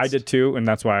experienced. Yeah, I did too, and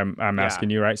that's why I'm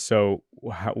asking you, right? So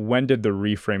when did the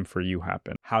reframe for you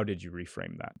happen? How did you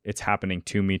reframe that? It's happening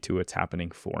to me to it's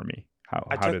happening for me.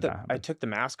 How did that happen? I took the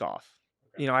mask off.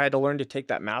 I had to learn to take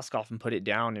that mask off and put it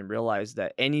down and realize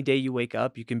that any day you wake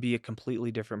up, you can be a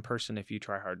completely different person if you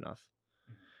try hard enough.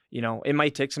 It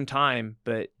might take some time,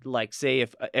 but like, say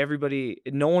if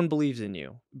no one believes in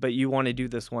you, but you want to do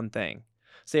this one thing,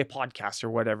 say a podcast or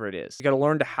whatever it is, you got to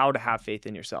learn how to have faith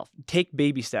in yourself. Take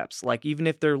baby steps, like even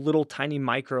if they're little tiny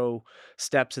micro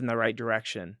steps in the right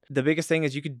direction. The biggest thing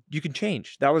is you can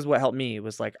change. That was what helped me. It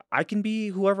was like, I can be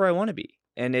whoever I want to be.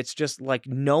 And it's just like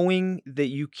knowing that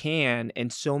you can,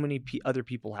 and so many other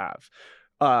people have.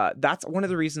 That's one of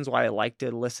the reasons why I like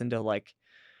to listen to like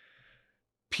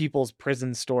people's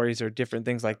prison stories or different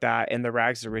things like that, and the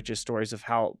rags to riches stories of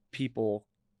how people,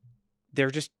 they're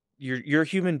just, you're a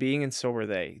human being and so are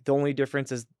they. The only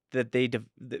difference is that they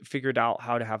figured out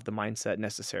how to have the mindset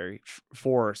necessary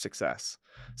for success.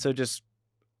 So just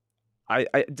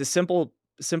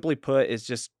simply put is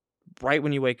just right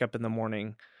when you wake up in the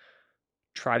morning,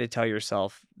 try to tell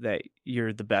yourself that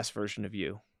you're the best version of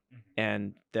you,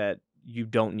 and that you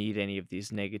don't need any of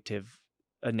these negative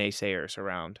naysayers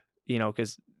around,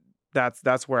 because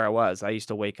that's where I was. I used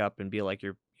to wake up and be like,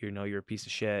 you're a piece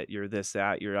of shit, you're this,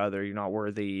 that, you're other, you're not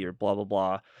worthy, you're blah, blah,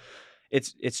 blah.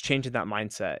 It's changing that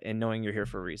mindset and knowing you're here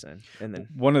for a reason. And then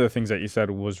one of the things that you said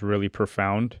was really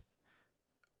profound.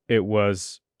 It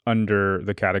was under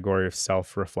the category of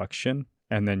self-reflection.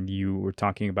 And then you were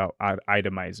talking about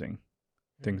itemizing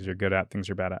things you're good at, things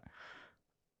you're bad at.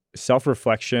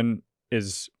 Self-reflection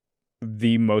is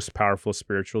the most powerful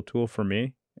spiritual tool for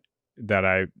me that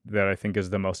I think is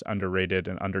the most underrated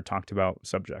and under talked about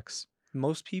subjects.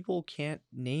 Most people can't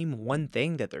name one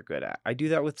thing that they're good at. I do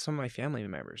that with some of my family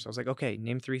members. I was like, okay,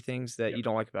 name 3 things that you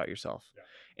don't like about yourself. Yeah.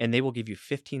 And they will give you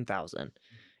 15,000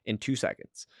 in 2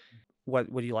 seconds.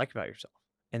 What do you like about yourself?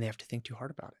 And they have to think too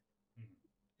hard about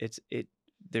it.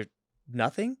 There's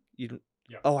nothing.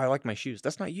 Oh, I like my shoes.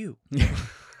 That's not you. I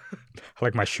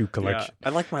like my shoe collection. Yeah,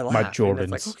 I like my laugh. My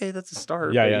Jordans. It's like, okay, that's a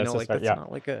start. Yeah, but, that's not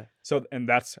like a. So,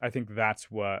 and I think that's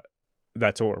what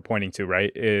we're pointing to,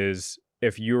 right? Is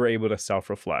if you're able to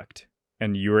self-reflect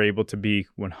and you're able to be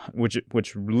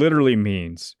which literally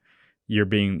means you're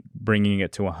bringing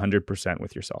it to 100%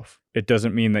 with yourself. It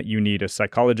doesn't mean that you need a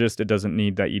psychologist. It doesn't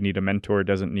need that you need a mentor. It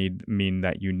doesn't mean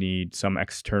that you need some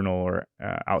external or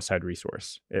outside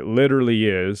resource. It literally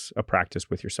is a practice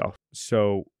with yourself.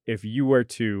 So if you were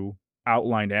to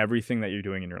outlined everything that you're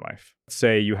doing in your life.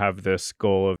 Say you have this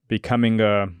goal of becoming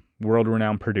a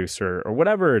world-renowned producer or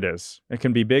whatever it is. It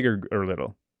can be big or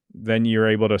little. Then you're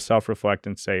able to self-reflect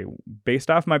and say, based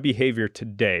off my behavior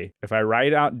today, if I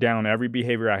write out down every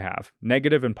behavior I have,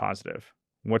 negative and positive,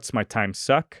 what's my time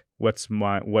suck?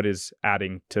 What is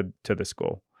adding to this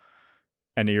goal?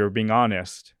 And you're being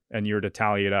honest and you're to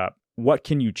tally it up. What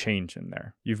can you change in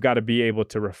there? You've got to be able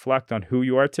to reflect on who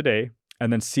you are today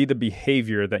and then see the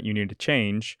behavior that you need to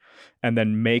change and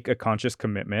then make a conscious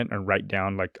commitment and write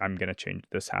down, like, I'm going to change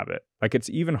this habit. Like, it's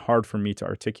even hard for me to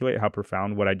articulate how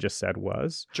profound what I just said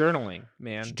was. Journaling,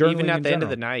 man. Journaling Even at in the end of general.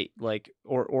 the night, like,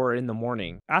 or in the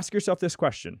morning. Ask yourself this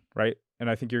question, right? And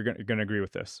I think you're going to agree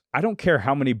with this. I don't care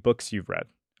how many books you've read.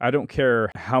 I don't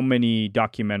care how many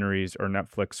documentaries or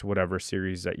Netflix, whatever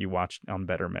series that you watched on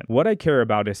Betterment. What I care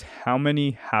about is how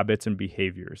many habits and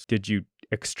behaviors did you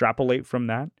extrapolate from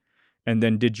that? And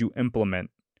then did you implement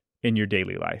in your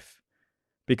daily life?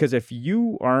 Because if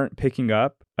you aren't picking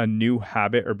up a new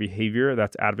habit or behavior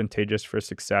that's advantageous for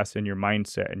success in your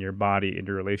mindset, in your body, in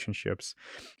your relationships,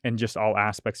 and just all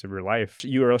aspects of your life,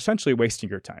 you are essentially wasting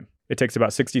your time. It takes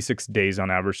about 66 days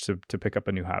on average to pick up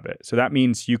a new habit. So that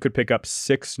means you could pick up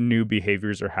 6 new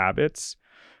behaviors or habits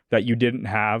that you didn't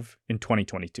have in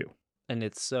 2022. And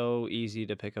it's so easy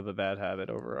to pick up a bad habit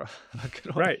over a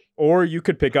good one. Right. Or you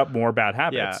could pick up more bad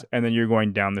habits Yeah. and then you're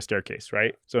going down the staircase,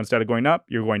 right? So instead of going up,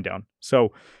 you're going down.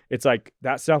 So it's like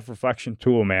that self-reflection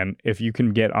tool, man, if you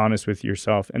can get honest with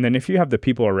yourself. And then if you have the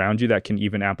people around you that can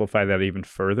even amplify that even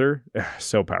further,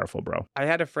 so powerful, bro. I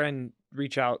had a friend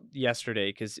reach out yesterday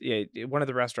because one of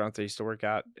the restaurants I used to work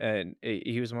at, and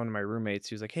he was one of my roommates.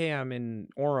 He was like, "Hey, I'm in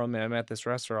Orem and I'm at this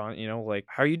restaurant. Like,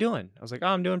 how are you doing?" I was like, "Oh,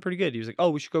 I'm doing pretty good." He was like, "Oh,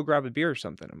 we should go grab a beer or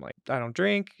something." I'm like, "I don't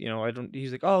drink. I don't."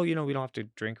 He's like, "Oh, we don't have to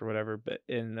drink or whatever."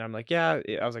 And I'm like, "Yeah."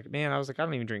 I was like, "Man," I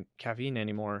don't even drink caffeine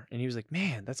anymore. And he was like,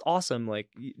 "Man, that's awesome." Like,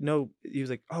 no, he was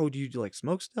like, "Oh, do you like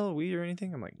smoke still, weed or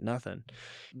anything?" I'm like, "Nothing."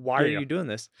 Why are you doing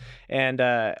this? And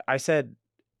I said,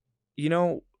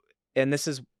 and this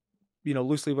is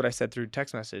loosely what I said through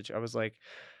text message. I was like,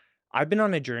 I've been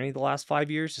on a journey the last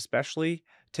 5 years, especially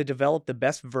to develop the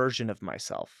best version of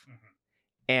myself. Mm-hmm.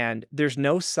 And there's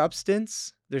no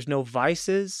substance, there's no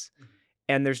vices,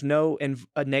 and there's no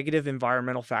negative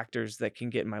environmental factors that can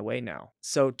get in my way now.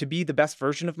 So to be the best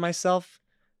version of myself,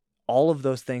 all of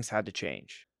those things had to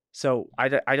change. So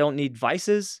I don't need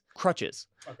vices, crutches.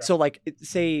 Okay. So like,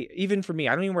 say, even for me,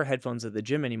 I don't even wear headphones at the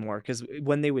gym anymore because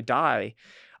when they would die,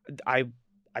 I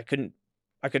couldn't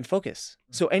focus.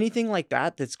 So anything like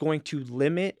that that's going to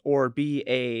limit or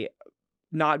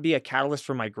not be a catalyst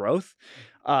for my growth,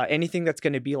 anything that's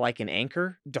going to be like an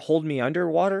anchor to hold me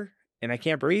underwater and I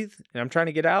can't breathe and I'm trying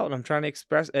to get out and I'm trying to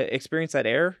experience that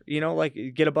air, like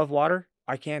get above water.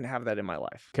 I can't have that in my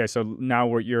life. Okay, so now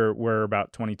we're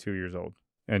about 22 years old.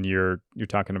 And you're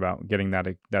talking about getting that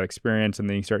experience, and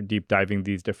then you start deep diving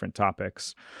these different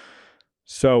topics.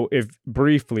 So if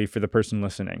briefly for the person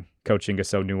listening, coaching is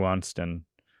so nuanced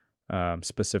and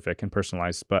specific and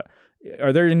personalized, but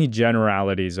are there any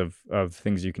generalities of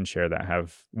things you can share that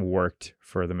have worked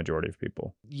for the majority of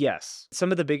people? Yes.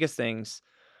 Some of the biggest things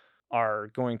are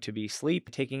going to be sleep,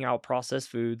 taking out processed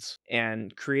foods,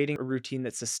 and creating a routine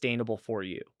that's sustainable for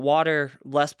you. Water,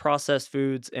 less processed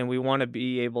foods, and we want to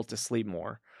be able to sleep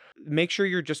more. Make sure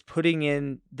you're just putting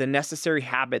in the necessary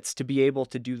habits to be able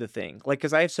to do the thing. Like,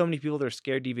 because I have so many people that are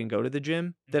scared to even go to the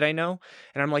gym that I know.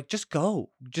 And I'm like, just go.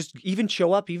 Just even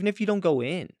show up, even if you don't go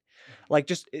in. Like,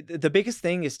 just the biggest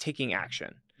thing is taking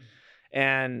action.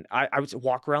 And I would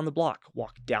walk around the block,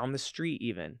 walk down the street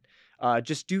even.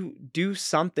 Just do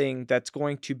something that's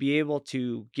going to be able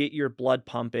to get your blood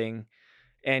pumping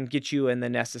and get you in the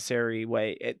necessary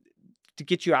way to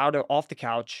get you off the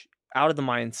couch, out of the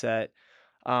mindset,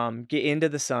 get into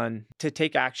the sun, to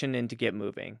take action and to get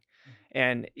moving.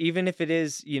 And even if it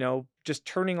is, just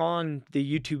turning on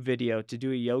the YouTube video to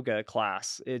do a yoga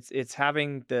class, it's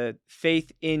having the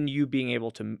faith in you being able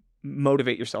to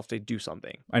motivate yourself to do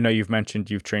something. I know you've mentioned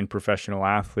you've trained professional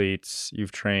athletes,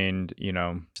 you've trained,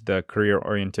 the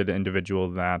career-oriented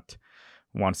individual that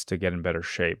wants to get in better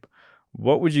shape.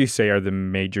 What would you say are the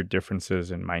major differences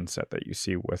in mindset that you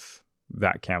see with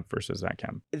that camp versus that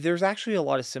camp? There's actually a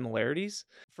lot of similarities.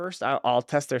 First, I'll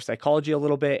test their psychology a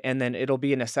little bit, and then it'll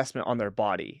be an assessment on their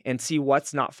body and see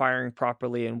what's not firing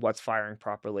properly and what's firing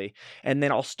properly. And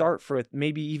then I'll start for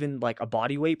maybe even like a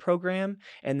body weight program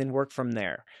and then work from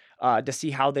there. To see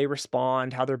how they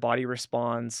respond, how their body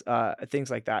responds,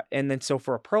 things like that. And then so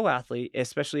for a pro athlete,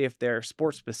 especially if they're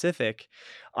sport specific,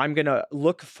 I'm going to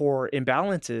look for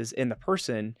imbalances in the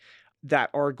person that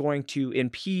are going to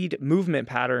impede movement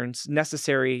patterns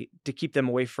necessary to keep them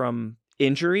away from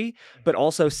injury, but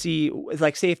also see,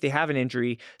 like, say if they have an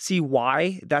injury, see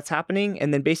why that's happening,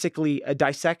 and then basically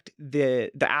dissect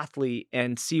the athlete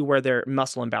and see where their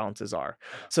muscle imbalances are.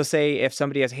 So say if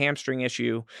somebody has a hamstring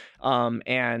issue,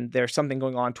 and there's something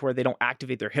going on to where they don't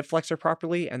activate their hip flexor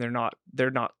properly, and they're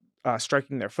not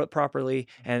striking their foot properly,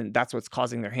 and that's what's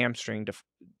causing their hamstring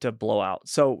to blow out.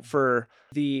 So for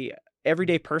the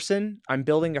everyday person, I'm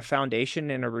building a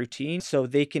foundation and a routine so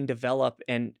they can develop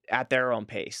and at their own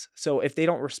pace. So if they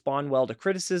don't respond well to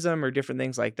criticism or different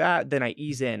things like that, then I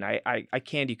ease in. I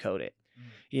candy coat it.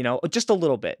 Just a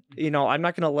little bit. I'm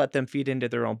not going to let them feed into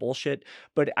their own bullshit,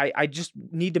 but I just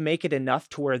need to make it enough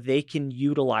to where they can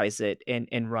utilize it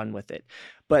and run with it.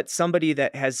 But somebody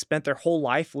that has spent their whole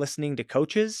life listening to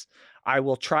coaches, I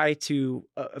will try to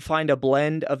find a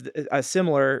blend of a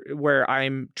similar where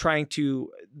I'm trying to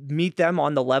meet them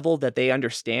on the level that they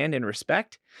understand and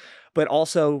respect, but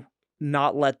also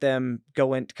not let them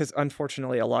go in, because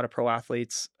unfortunately a lot of pro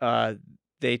athletes,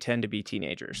 they tend to be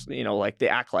teenagers, like they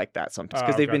act like that sometimes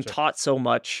because Oh, they've been gotcha. taught so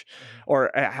much or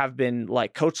have been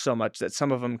like coached so much that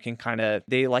some of them can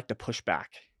they like to push back,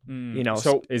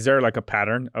 So is there like a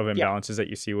pattern of yeah. imbalances that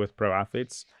you see with pro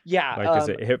athletes? Yeah. Like, is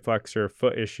it hip flexor,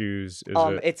 foot issues? Is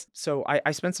it? It's so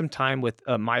I spent some time with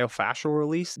a myofascial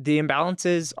release. The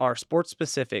imbalances are sports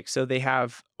specific, so they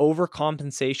have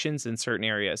overcompensations in certain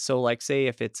areas. So, like, say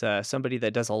if it's somebody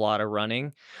that does a lot of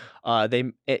running,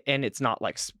 and it's not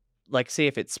like say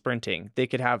if it's sprinting, they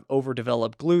could have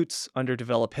overdeveloped glutes,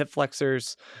 underdeveloped hip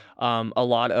flexors, a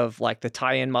lot of like the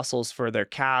tie-in muscles for their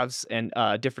calves and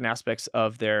different aspects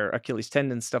of their Achilles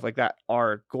tendons, stuff like that,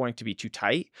 are going to be too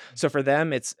tight. So for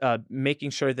them, it's making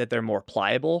sure that they're more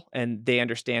pliable and they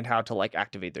understand how to like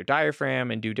activate their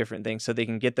diaphragm and do different things so they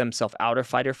can get themselves out of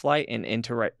fight or flight and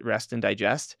into rest and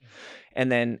digest. And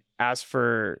then as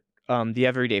for the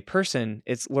everyday person,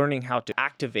 it's learning how to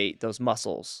activate those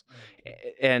muscles.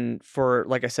 And for,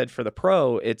 like I said, for the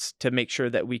pro, it's to make sure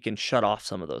that we can shut off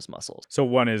some of those muscles. So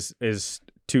one is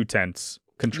too tense,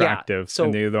 contractive, so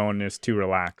and the other one is too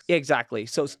relaxed. Exactly.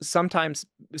 So sometimes,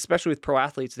 especially with pro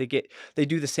athletes, they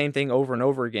do the same thing over and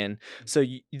over again. So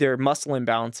their muscle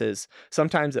imbalances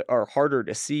sometimes are harder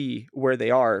to see where they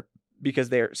are because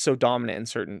they're so dominant in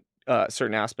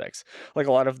certain aspects. Like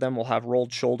a lot of them will have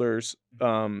rolled shoulders,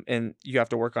 and you have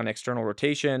to work on external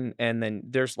rotation. And then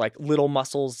there's like little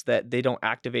muscles that they don't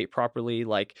activate properly,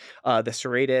 like the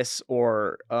serratus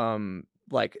or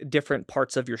like different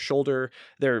parts of your shoulder.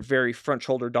 They're very front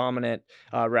shoulder dominant,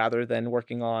 rather than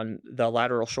working on the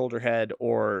lateral shoulder head,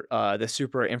 or the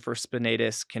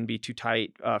suprainfraspinatus can be too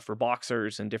tight for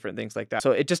boxers and different things like that.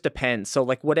 So it just depends. So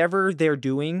like whatever they're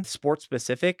doing sport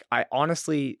specific, I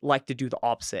honestly like to do the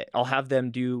opposite. I'll have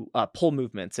them do pull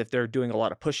movements if they're doing a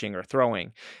lot of pushing or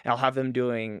throwing. I'll have them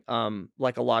doing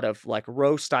like a lot of like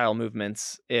row style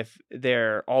movements if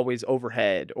they're always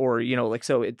overhead, or like,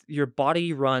 so your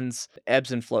body runs ebbs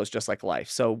and flows just like life.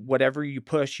 So whatever you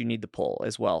push, you need to pull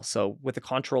as well. So with the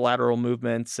contralateral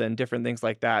movements and different things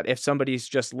like that, if somebody's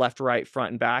just left, right, front,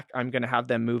 and back, I'm going to have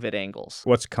them move at angles.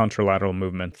 What's contralateral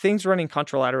movement? Things running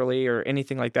contralaterally or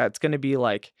anything like that, it's going to be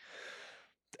like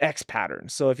X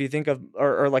patterns. So if you think of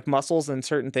or like muscles and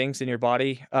certain things in your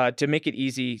body, to make it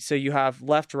easy, so you have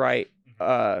left, right,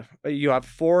 you have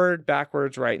forward,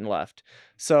 backwards, right, and left.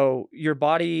 So your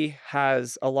body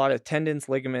has a lot of tendons,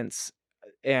 ligaments,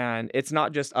 and it's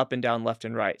not just up and down, left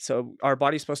and right. So our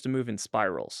body's supposed to move in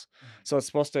spirals. So it's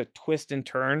supposed to twist and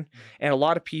turn. And a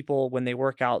lot of people, when they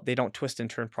work out, they don't twist and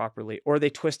turn properly, or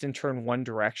they twist and turn one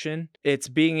direction. It's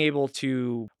being able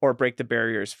to or break the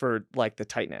barriers for like the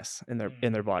tightness in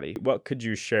their body. What could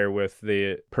you share with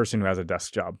the person who has a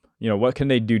desk job? What can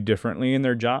they do differently in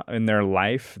their job, in their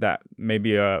life, that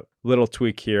maybe a little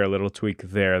tweak here, a little tweak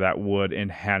there that would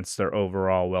enhance their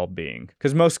overall well-being?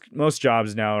 Because most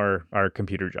jobs now are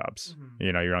computer jobs.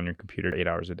 You're on your computer 8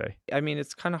 hours a day. I mean,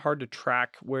 it's kind of hard to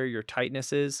track where your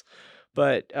tightness is,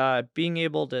 but being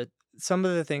able to, some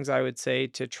of the things I would say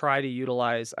to try to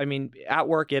utilize, I mean, at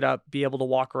work, get up, be able to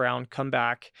walk around, come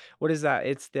back. What is that?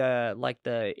 It's the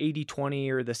 80-20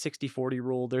 or the 60-40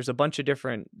 rule. There's a bunch of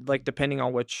different, like, depending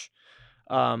on which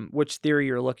theory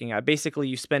you're looking at. Basically,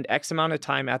 you spend X amount of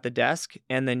time at the desk,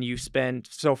 and then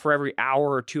so for every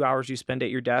hour or 2 hours you spend at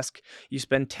your desk, you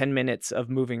spend 10 minutes of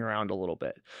moving around a little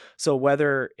bit. So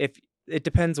if it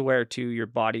depends where to your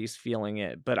body's feeling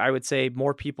it, but I would say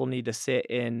more people need to sit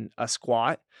in a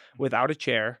squat without a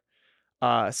chair,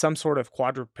 some sort of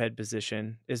quadruped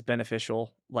position is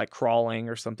beneficial, like crawling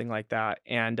or something like that,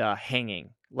 and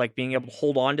hanging, like being able to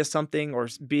hold on to something or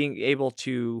being able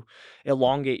to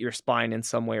elongate your spine in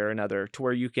some way or another to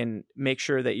where you can make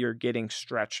sure that you're getting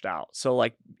stretched out. So,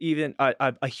 like, even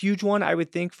a huge one I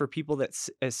would think for people that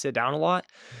sit down a lot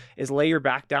is lay your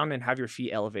back down and have your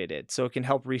feet elevated so it can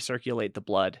help recirculate the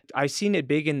blood. I've seen it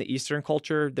big in the Eastern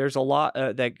culture. There's a lot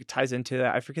that ties into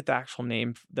that. I forget the actual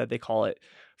name that they call it.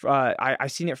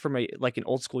 I've seen it from like an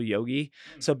old school yogi.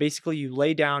 So basically, you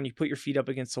lay down, you put your feet up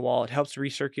against the wall. It helps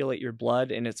recirculate your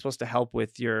blood, and it's supposed to help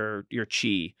with your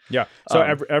chi. Yeah. So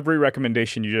Um, every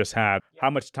recommendation you just had, how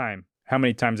much time? How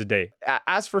many times a day?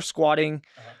 As for squatting,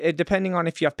 depending on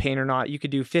if you have pain or not, you could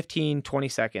do 15, 20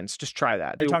 seconds. Just try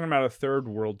that. You're talking about a third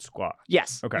world squat.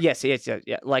 Yes. Okay. Yes.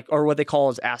 Yeah. Like, or what they call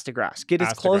is ass to grass. Get as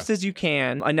Ass to close grass. as you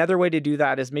can. Another way to do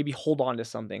that is maybe hold on to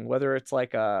something, whether it's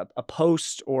like a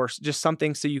post or just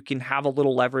something so you can have a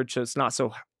little leverage so it's not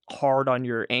so hard on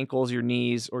your ankles, your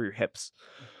knees, or your hips.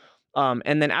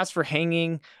 And then as for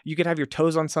hanging, you could have your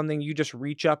toes on something. You just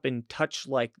reach up and touch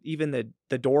like even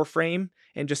the door frame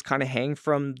and just kind of hang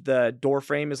from the door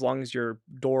frame as long as your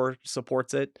door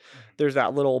supports it. There's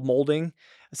that little molding,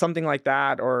 something like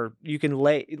that. Or you can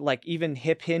lay like even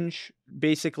hip hinge,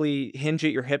 basically hinge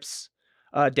at your hips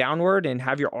downward and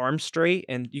have your arms straight,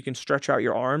 and you can stretch out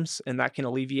your arms, and that can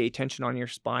alleviate tension on your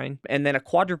spine. And then a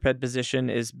quadruped position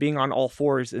is being on all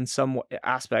fours in some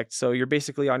aspect. So you're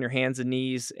basically on your hands and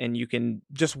knees, and you can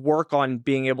just work on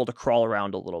being able to crawl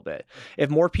around a little bit. If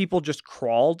more people just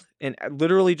crawled and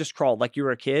literally just crawled like you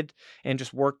were a kid and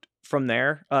just worked from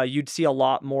there, you'd see a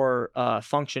lot more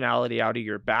functionality out of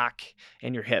your back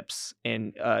and your hips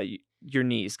and your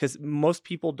knees, because most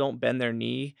people don't bend their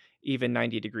knee even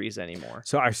 90 degrees anymore.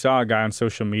 So I saw a guy on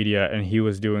social media, and he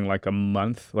was doing like a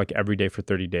month, like every day for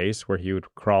 30 days, where he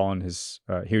would crawl on his,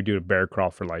 he would do a bear crawl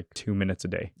for like 2 minutes a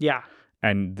day. Yeah.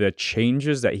 And the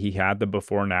changes that he had, the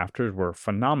before and afters, were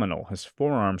phenomenal. His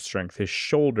forearm strength, his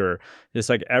shoulder, just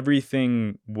like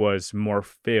everything was more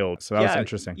filled. So that was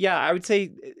interesting. Yeah, I would say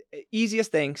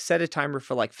easiest thing, set a timer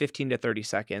for like 15 to 30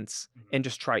 seconds and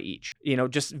just try each.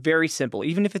 Just very simple.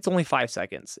 Even if it's only 5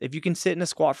 seconds. If you can sit in a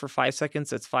squat for 5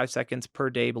 seconds, that's 5 seconds per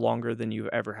day longer than you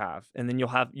ever have. And then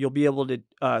you'll be able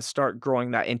to start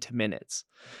growing that into minutes.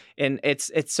 And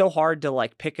it's so hard to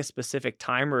like pick a specific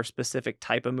time or a specific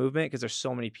type of movement because there's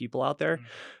so many people out there.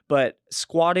 But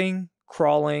squatting,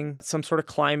 crawling, some sort of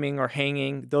climbing or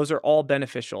hanging, those are all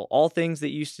beneficial. All things that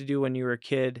you used to do when you were a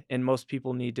kid, and most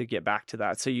people need to get back to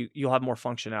that. So you'll have more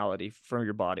functionality from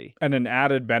your body. And an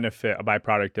added benefit, a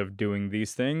byproduct of doing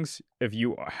these things, if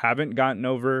you haven't gotten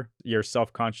over your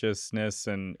self-consciousness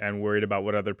and worried about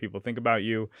what other people think about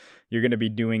you, you're going to be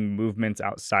doing movements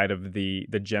outside of the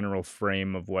general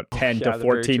frame of what 10 to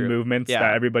 14 movements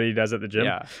that everybody does at the gym.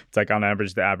 Yeah. It's like on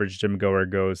average, the average gym goer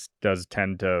does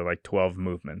 10 to like 12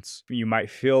 movements. You might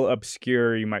feel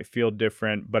obscure, you might feel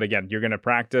different, but again, you're going to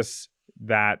practice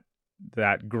that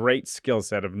great skill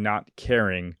set of not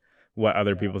caring what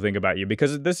other people think about you,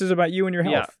 because this is about you and your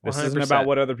health. This isn't about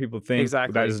what other people think.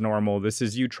 Exactly. That is normal. This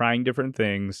is you trying different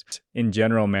things. In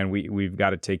general, man, we've got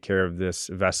to take care of this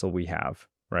vessel we have,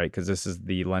 right? Because this is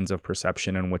the lens of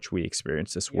perception in which we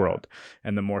experience this world.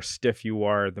 And the more stiff you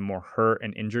are, the more hurt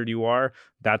and injured you are,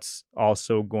 that's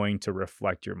also going to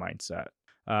reflect your mindset.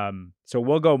 So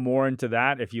we'll go more into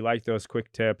that. If you like those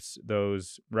quick tips,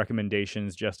 those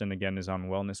recommendations, Justin, again, is on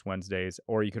Wellness Wednesdays,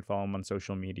 or you could follow him on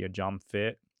social media,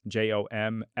 JomFiit,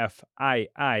 JomFiiit,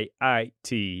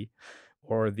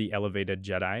 or the Elevated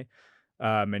Jedi.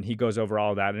 And he goes over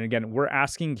all that. And again, we're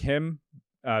asking him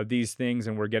these things,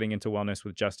 and we're getting into wellness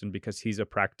with Justin because he's a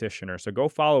practitioner. So go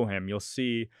follow him. You'll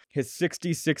see his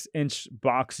 66-inch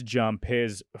box jump,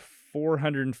 his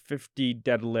 450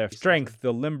 deadlift, strength,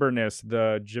 the limberness,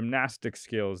 the gymnastic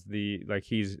skills,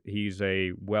 he's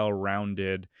a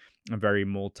well-rounded, a very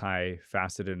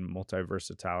multifaceted,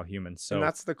 multi-versatile human. So, and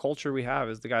that's the culture we have,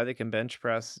 is the guy that can bench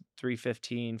press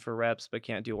 315 for reps but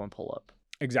can't do one pull-up.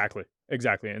 Exactly.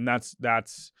 And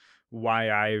that's why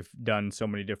I've done so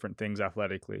many different things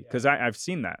athletically, because I've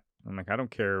seen that. I'm like, I don't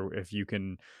care if you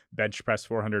can bench press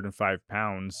 405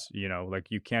 pounds, like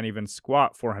you can't even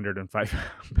squat 405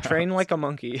 pounds. Train like a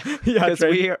monkey. Because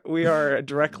we are a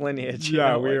direct lineage.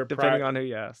 Yeah, we are depending on who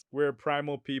you ask. We're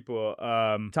primal people.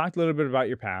 Talked a little bit about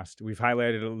your past. We've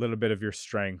highlighted a little bit of your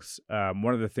strengths.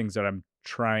 One of the things that I'm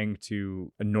trying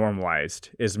to normalize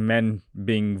is men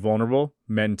being vulnerable,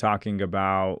 men talking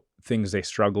about things they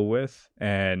struggle with,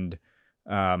 and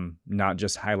not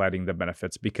just highlighting the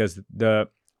benefits, because the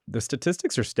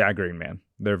statistics are staggering, man.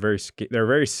 They're very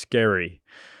scary.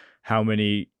 how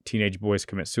many teenage boys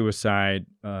commit suicide,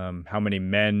 how many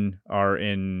men are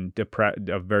in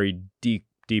a very deep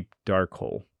dark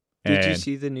hole. Did you And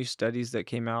see the new studies that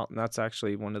came out? And that's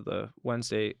actually one of the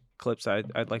Wednesday clips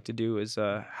I'd like to do is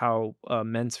how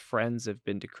men's friends have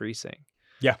been decreasing.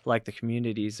 yeah. Like the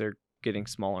communities are getting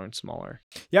smaller and smaller.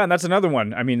 Yeah, and that's another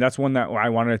one. I mean, that's one that I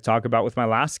wanted to talk about with my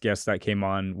last guest that came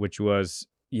on, which was,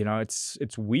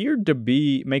 it's weird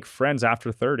to make friends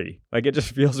after 30. Like, it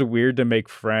just feels weird to make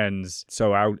friends.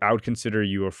 So I would consider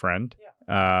you a friend.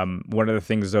 One of the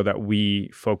things, though, that we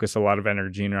focus a lot of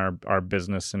energy in our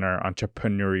business and our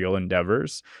entrepreneurial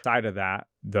endeavors. Side of that,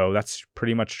 though, that's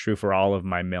pretty much true for all of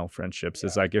my male friendships.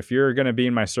 It's like, if you're going to be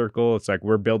in my circle, it's like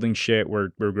we're building shit, we're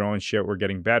growing shit, we're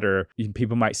getting better.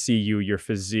 People might see you, your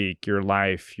physique, your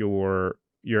life, your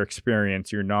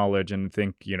experience, your knowledge, and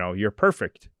think, you're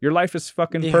perfect. Your life is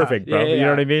fucking perfect, bro. You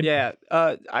know what I mean? Yeah.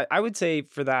 I would say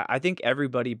for that, I think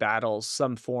everybody battles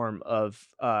some form of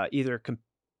either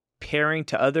comparing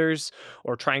to others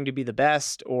or trying to be the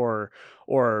best or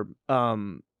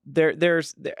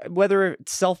there's whether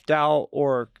it's self-doubt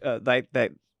or like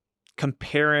that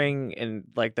comparing and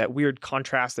like that weird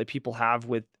contrast that people have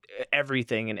with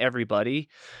everything and everybody.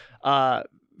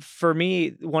 For me,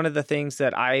 one of the things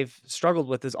that I've struggled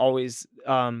with is always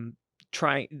trying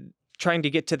to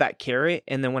get to that carrot,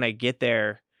 and then when I get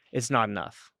there, it's not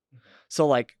enough. So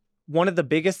like one of the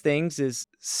biggest things is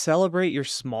celebrate your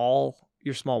small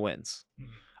wins.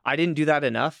 I didn't do that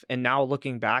enough, and now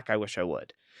looking back, I wish I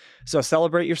would. So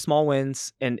celebrate your small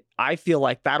wins, and I feel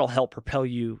like that'll help propel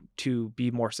you to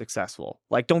be more successful.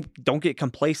 Like don't get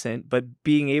complacent, but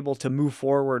being able to move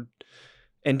forward,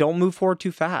 and don't move forward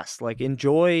too fast. Like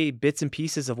enjoy bits and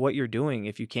pieces of what you're doing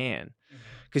if you can.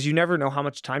 Because you never know how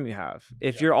much time you have.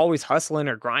 If you're always hustling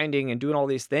or grinding and doing all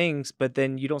these things, but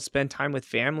then you don't spend time with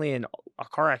family and a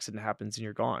car accident happens and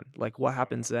you're gone, like what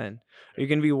happens then? Are you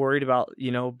going to be worried about,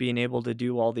 being able to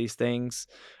do all these things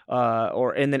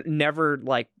and then never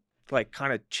like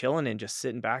kind of chilling and just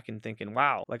sitting back and thinking,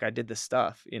 wow, like I did this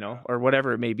stuff, or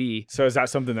whatever it may be. So is that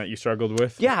something that you struggled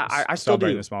with? Yeah, I still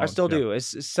do. I still yeah. do.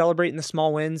 It's celebrating the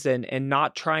small wins and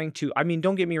not trying to,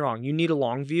 don't get me wrong. You need a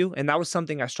long view. And that was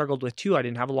something I struggled with too. I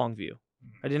didn't have a long view.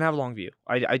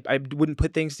 I wouldn't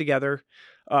put things together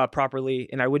properly,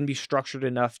 and I wouldn't be structured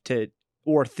enough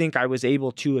or think I was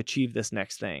able to achieve this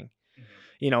next thing.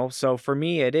 So for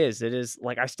me, it is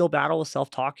like I still battle with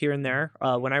self-talk here and there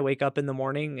when I wake up in the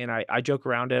morning, and I joke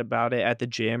around about it at the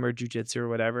gym or jujitsu or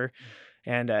whatever.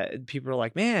 And people are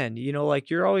like, man, like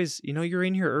you're always, you're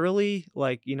in here early.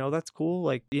 Like, that's cool.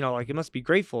 Like, like it must be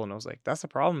grateful. And I was like, that's the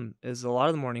problem is a lot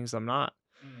of the mornings I'm not.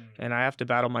 And I have to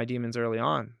battle my demons early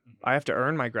on. I have to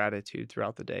earn my gratitude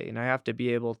throughout the day, and I have to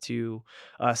be able to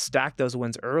stack those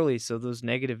wins early so those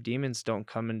negative demons don't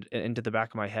come into the back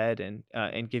of my head and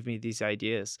give me these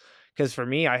ideas. Because for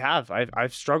me,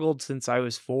 I've struggled since I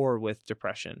was 4 with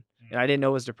depression, and I didn't know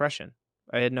it was depression.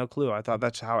 I had no clue. I thought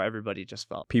that's how everybody just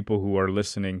felt. People who are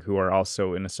listening who are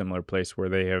also in a similar place where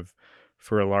they have,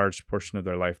 for a large portion of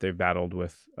their life, they've battled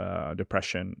with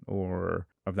depression or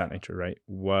of that nature, right?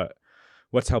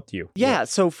 What's helped you? Yeah.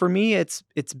 So for me, it's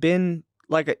been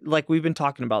like we've been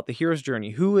talking about the hero's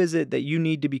journey. Who is it that you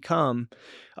need to become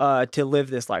to live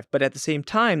this life? But at the same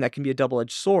time, that can be a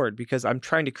double-edged sword because I'm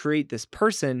trying to create this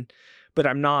person, but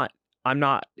I'm not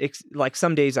like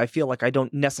some days I feel like I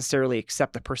don't necessarily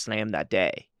accept the person I am that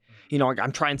day. Like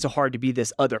I'm trying so hard to be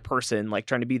this other person, like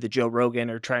trying to be the Joe Rogan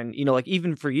or trying, like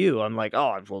even for you, I'm like,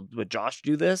 oh, well, would Josh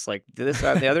do this? Like this,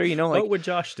 that, and the other, like what would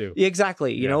Josh do?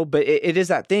 Exactly. But it is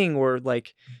that thing where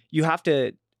like you have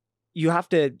to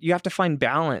find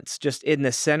balance just in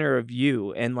the center of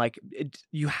you. And like,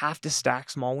 you have to stack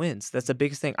small wins. That's the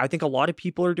biggest thing. I think a lot of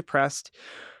people are depressed.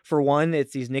 For one,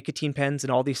 it's these nicotine pens and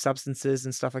all these substances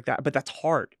and stuff like that. But that's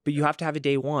hard. But you have to have a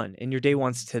day one, and your day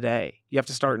one's today. You have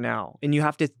to start now. And you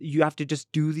have to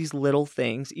just do these little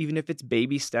things, even if it's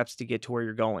baby steps to get to where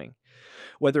you're going.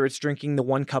 Whether it's drinking the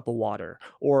 1 cup of water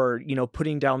or,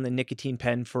 putting down the nicotine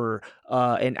pen for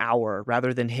an hour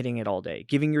rather than hitting it all day,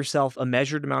 giving yourself a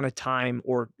measured amount of time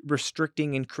or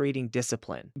restricting and creating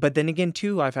discipline. But then again,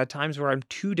 too, I've had times where I'm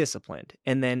too disciplined,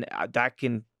 and then that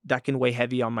can weigh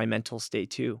heavy on my mental state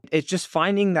too. It's just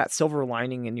finding that silver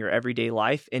lining in your everyday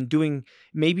life and doing,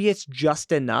 maybe it's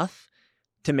just enough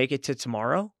to make it to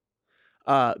tomorrow.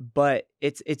 But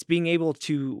it's being able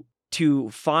to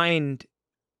find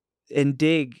and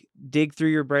dig through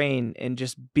your brain and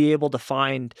just be able to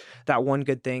find that one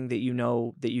good thing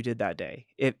that that you did that day.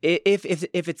 If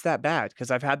it's that bad,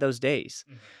 because I've had those days.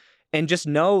 And just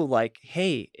know like,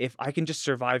 hey, if I can just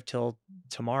survive till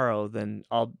tomorrow, then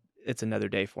it's another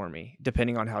day for me,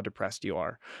 depending on how depressed you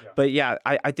are. Yeah. But yeah,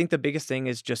 I think the biggest thing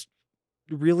is just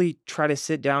really try to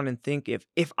sit down and think,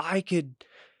 if I could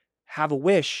have a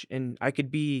wish and I could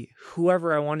be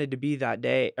whoever I wanted to be that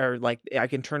day, or like I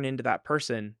can turn into that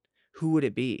person, who would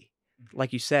it be?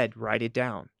 Like you said, write it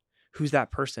down. Who's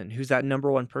that person? Who's that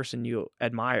number one person you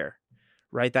admire?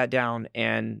 Write that down,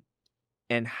 and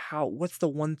what's the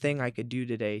one thing I could do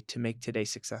today to make today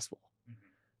successful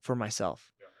for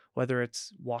myself? Yeah. Whether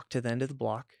it's walk to the end of the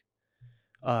block,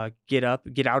 get out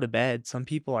of bed. Some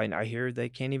people I hear they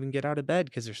can't even get out of bed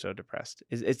because they're so depressed.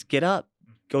 It's get up,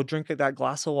 go drink that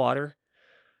glass of water,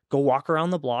 go walk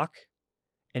around the block,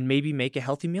 and maybe make a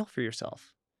healthy meal for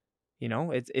yourself.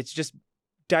 It's just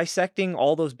dissecting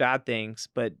all those bad things,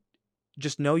 but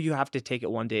just know you have to take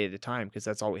it one day at a time, because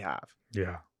that's all we have.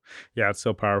 Yeah. Yeah, it's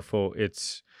so powerful.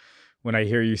 It's when I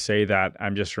hear you say that,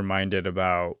 I'm just reminded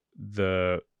about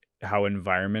how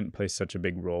environment plays such a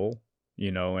big role,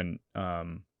 and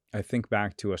I think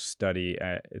back to a study,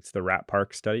 it's the rat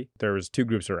park study. There was two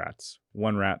groups of rats.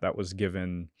 One rat that was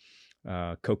given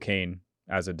cocaine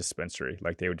as a dispensary,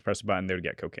 like they would press a button, they would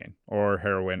get cocaine or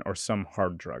heroin or some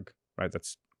hard drug, right?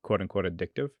 That's quote unquote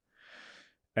addictive.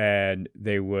 And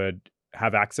they would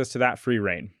have access to that free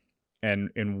reign. And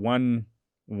in one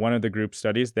of the group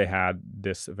studies, they had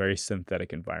this very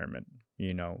synthetic environment,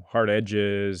 hard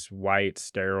edges, white,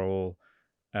 sterile.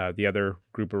 The other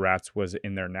group of rats was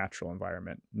in their natural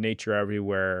environment, nature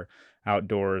everywhere,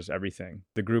 outdoors, everything.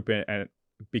 The group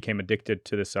became addicted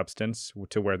to the substance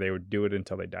to where they would do it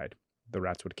until they died. The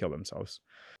rats would kill themselves.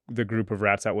 The group of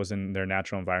rats that was in their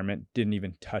natural environment didn't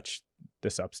even touch the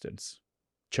substance,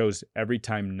 chose every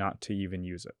time not to even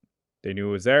use it. They knew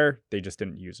it was there, they just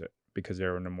didn't use it because they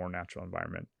were in a more natural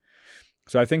environment.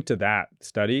 So I think to that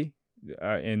study,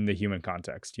 in the human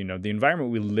context, the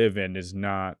environment we live in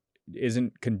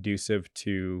isn't conducive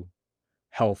to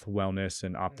health, wellness,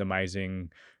 and optimizing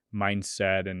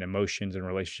mindset and emotions and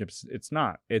relationships. It's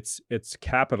not. It's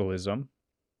capitalism,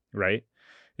 right?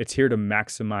 It's here to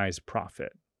maximize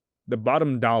profit. The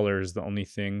bottom dollar is the only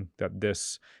thing that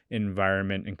this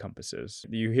environment encompasses.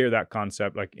 You hear that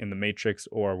concept like in the Matrix,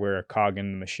 or we're a cog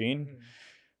in the machine. Mm-hmm.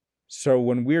 So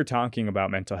when we're talking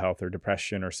about mental health or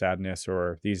depression or sadness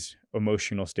or these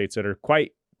emotional states that are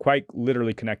quite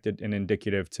literally connected and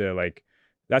indicative to, like,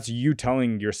 that's you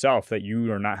telling yourself that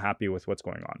you are not happy with what's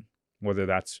going on, whether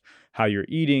that's how you're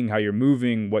eating, how you're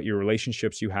moving, what your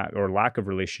relationships you have or lack of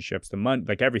relationships, the money,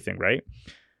 like everything, right?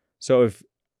 So if,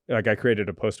 like, I created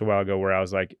a post a while ago where I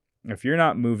was like, if you're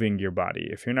not moving your body,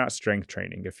 if you're not strength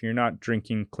training, if you're not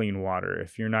drinking clean water,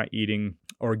 if you're not eating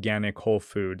organic whole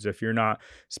foods, if you're not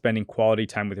spending quality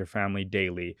time with your family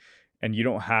daily, and you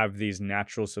don't have these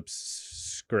natural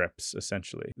scripts,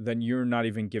 essentially, then you're not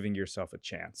even giving yourself a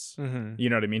chance. Mm-hmm. You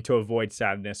know what I mean? To avoid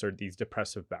sadness or these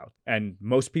depressive bouts. And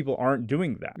most people aren't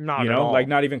doing that. Not at all. Like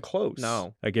not even close.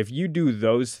 No. Like if you do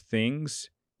those things,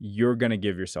 you're going to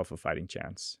give yourself a fighting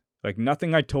chance. Like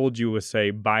nothing I told you was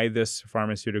say, buy this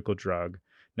pharmaceutical drug.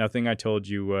 Nothing I told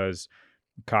you was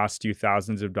cost you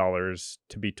thousands of dollars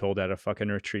to be told at a fucking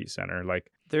retreat center.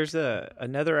 Like there's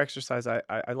another exercise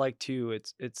I like too.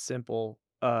 It's simple.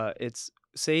 It's,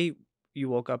 say you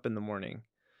woke up in the morning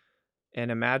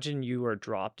and imagine you are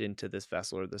dropped into this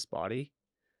vessel or this body.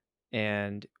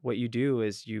 And what you do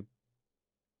is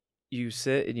you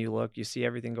sit and you look, you see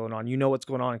everything going on. You know what's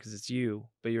going on because it's you,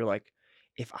 but you're like,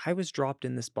 if I was dropped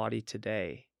in this body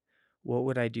today, what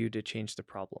would I do to change the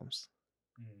problems?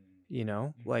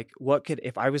 Like what could,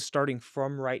 if I was starting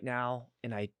from right now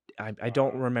and I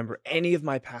don't remember any of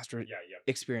my past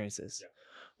experiences, yeah.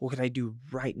 What could I do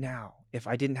right now if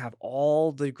I didn't have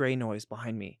all the gray noise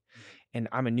behind me, and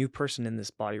I'm a new person in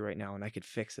this body right now and I could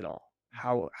fix it all?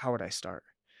 How would I start?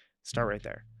 Start right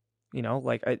there.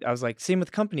 Like I was like, same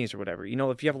with companies or whatever.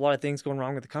 If you have a lot of things going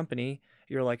wrong with the company,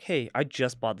 you're like, hey, I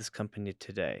just bought this company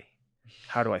today.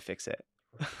 How do I fix it?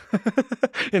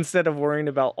 Instead of worrying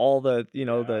about all the,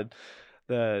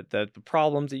 the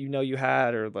problems that you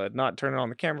had, or the not turning on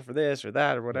the camera for this or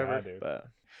that or whatever. Yeah, but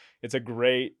it's a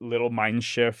great little mind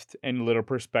shift and little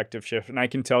perspective shift. And I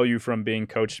can tell you from being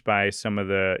coached by some of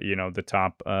the, the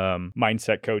top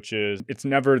mindset coaches, it's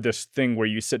never this thing where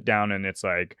you sit down and it's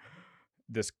like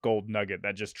this gold nugget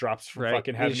that just drops from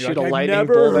fucking heaven. You shoot a lightning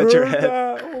bolt at your head.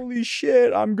 That. Holy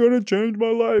shit, I'm gonna change my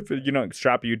life. And,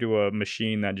 strap you to a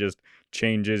machine that just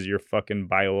changes your fucking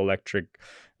bioelectric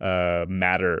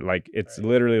matter. Like it's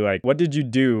literally like, what did you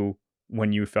do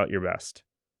when you felt your best?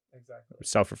 Exactly.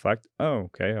 Self-reflect. Oh,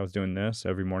 okay. I was doing this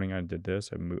every morning. I did this.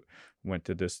 I went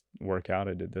to this workout,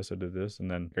 I did this,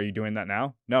 and then are you doing that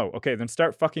now? No. Okay, then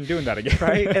start fucking doing that again.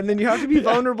 Right? And then you have to be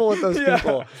vulnerable with those Yeah.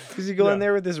 people, because you go in Yeah.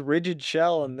 there with this rigid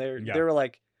shell, and Yeah. they were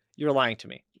like, "You're lying to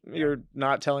me. You're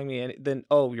not telling me any." Then,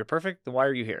 "Oh, you're perfect. Then why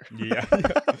are you here?" Yeah.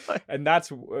 And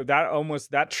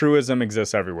that truism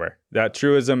exists everywhere. That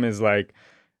truism is like,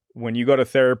 when you go to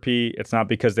therapy, it's not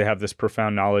because they have this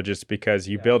profound knowledge. It's because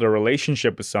you build a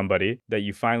relationship with somebody that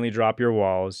you finally drop your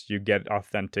walls, you get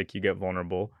authentic, you get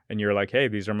vulnerable, and you're like, hey,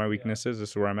 these are my weaknesses.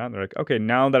 This is where I'm at. And they're like, okay,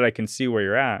 now that I can see where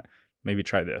you're at, maybe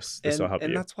try this. This will help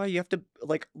And you. that's why you have to,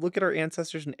 like, look at our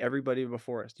ancestors and everybody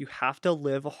before us. You have to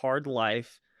live a hard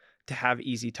life to have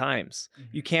easy times.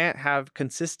 You can't have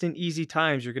consistent easy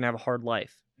times. You're going to have a hard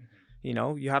life. You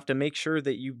know, you have to make sure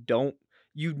that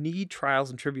you need trials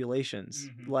and tribulations.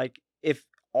 Like, if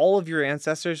all of your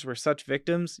ancestors were such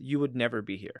victims, you would never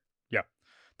be here. Yeah.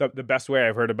 The best way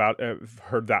I've heard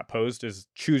that posed is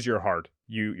choose your hard.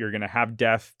 You're going to have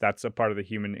death. That's a part of the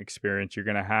human experience. You're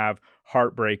going to have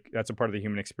heartbreak. That's a part of the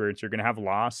human experience. You're going to have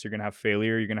loss. You're going to have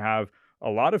failure. You're going to have a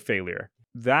lot of failure.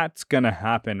 That's going to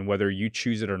happen whether you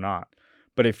choose it or not.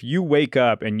 But if you wake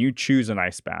up and you choose an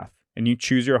ice bath and you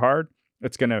choose your hard,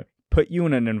 it's going to put you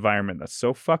in an environment that's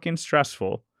so fucking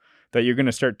stressful that you're going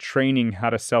to start training how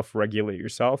to self-regulate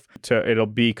yourself. It'll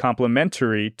be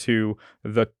complementary to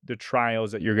the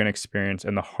trials that you're going to experience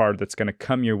and the hard that's going to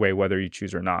come your way, whether you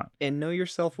choose or not. And know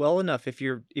yourself well enough. If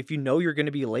you know you're going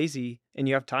to be lazy and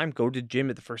you have time, go to the gym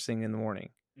at the first thing in the morning.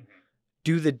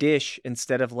 Do the dish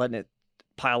instead of letting it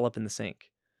pile up in the sink.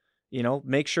 You know,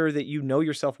 make sure that you know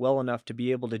yourself well enough to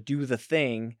be able to do the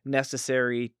thing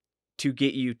necessary to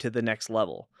get you to the next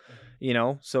level. You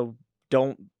know, so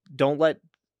don't let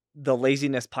the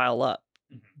laziness pile up.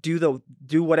 Do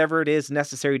whatever it is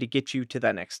necessary to get you to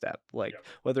that next step. Like,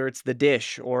 whether it's the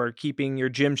dish or keeping your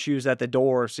gym shoes at the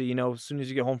door, so you know as soon as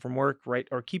you get home from work, right?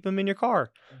 Or keep them in your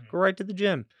car. Go right to the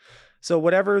gym. So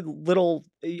whatever little,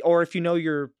 or if you know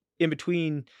you're in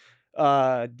between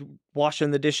washing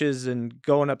the dishes and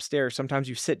going upstairs, sometimes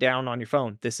you sit down on your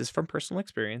phone. This is from personal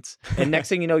experience. And next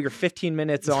thing you know, you're 15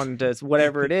 minutes on to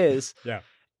whatever it is. Yeah.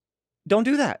 Don't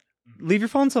do that. Leave your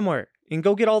phone somewhere and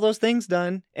go get all those things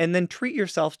done, and then treat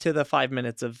yourself to the 5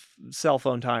 minutes of cell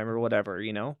phone time or whatever,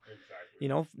 you know. Exactly.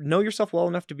 You know yourself well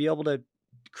enough to be able to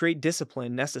create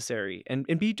discipline necessary and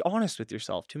be honest with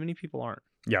yourself. Too many people aren't.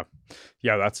 Yeah.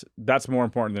 That's more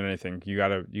important than anything. You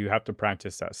have to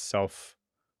practice that self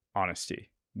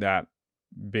honesty, that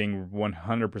being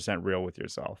 100% real with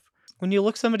yourself. When you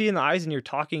look somebody in the eyes and you're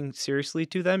talking seriously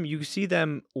to them, you see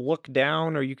them look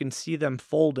down, or you can see them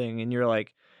folding, and you're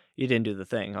like, you didn't do the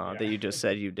thing, huh? That you just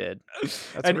said you did.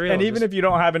 That's real. And even if you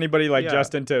don't have anybody like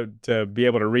Justin to be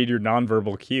able to read your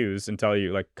nonverbal cues and tell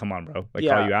you, like, come on, bro, like,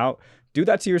 call you out, do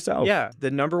that to yourself. Yeah. The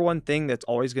number one thing that's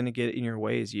always going to get in your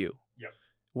way is you. Yep.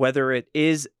 Whether it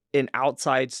is an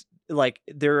outside, like,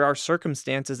 there are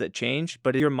circumstances that change,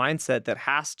 but your mindset that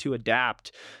has to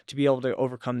adapt to be able to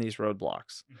overcome these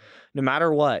roadblocks. No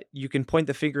matter what, you can point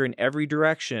the finger in every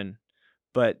direction,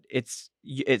 but it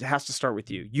has to start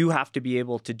with you. You have to be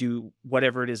able to do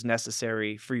whatever it is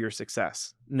necessary for your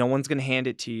success. No one's going to hand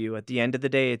it to you. At the end of the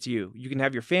day, it's you. You can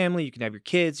have your family, you can have your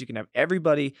kids, you can have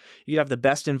everybody, you can have the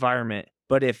best environment.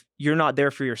 But if you're not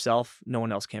there for yourself, no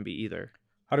one else can be either.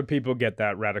 How do people get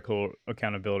that radical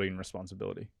accountability and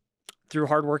responsibility? Through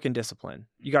hard work and discipline.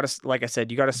 You got to, like I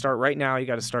said, you got to start right now. You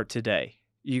got to start today.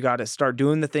 You got to start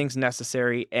doing the things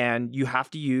necessary, and you have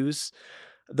to use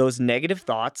those negative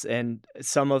thoughts and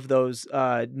some of those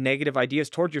negative ideas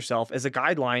toward yourself as a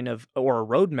guideline or a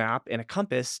roadmap and a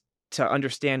compass to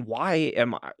understand why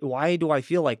do I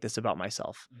feel like this about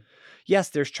myself? Yes,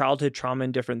 there's childhood trauma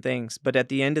and different things, but at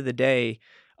the end of the day,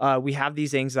 we have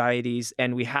these anxieties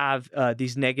and we have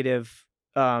these negative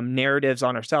narratives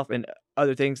on ourselves and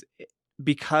other things,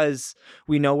 because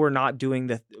we know we're not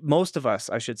doing most of us,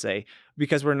 I should say,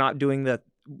 because we're not doing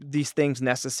these things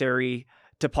necessary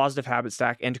to positive habit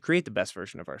stack and to create the best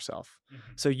version of ourselves.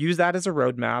 So use that as a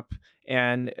roadmap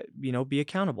and, be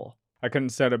accountable. I couldn't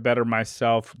said it better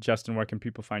myself. Justin, where can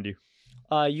people find you?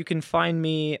 You can find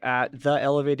me at The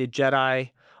Elevated Jedi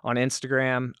on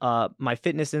Instagram. My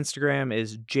fitness Instagram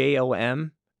is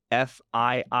JOMFIIIT.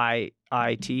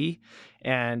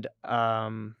 And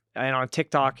on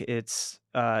TikTok, it's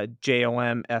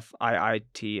JOMFIIT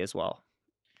as well.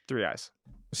 3 eyes.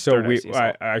 So Start icy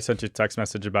salt. I sent you a text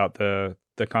message about the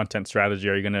content strategy.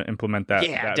 Are you going to implement that,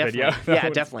 Yeah, that definitely. video? Yeah,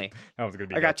 definitely. That was going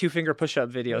to be I got dope. 2-finger push-up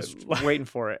videos waiting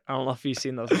for it. I don't know if you've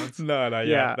seen those ones. No, yeah,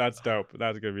 Yeah. that's dope.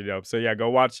 That's gonna be dope. So yeah,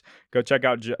 go check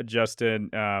out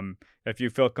Justin. If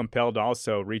you feel compelled,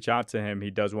 also reach out to him.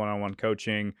 He does one-on-one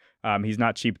coaching. He's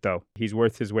not cheap though. He's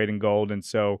worth his weight in gold. And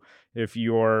so if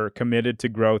you're committed to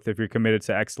growth, if you're committed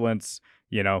to excellence,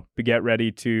 get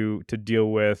ready to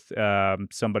deal with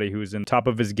somebody who's in top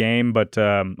of his game, but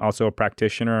also a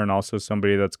practitioner, and also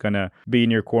somebody that's gonna be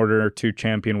in your corner to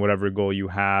champion whatever goal you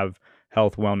have,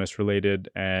 health, wellness related,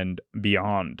 and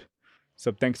beyond.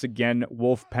 So thanks again,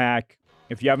 Wolfpack.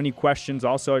 If you have any questions,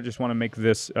 also, I just want to make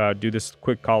this do this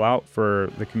quick call out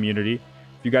for the community.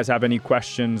 If you guys have any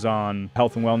questions on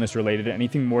health and wellness related,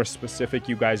 anything more specific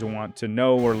you guys want to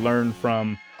know or learn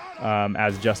from,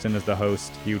 as Justin is the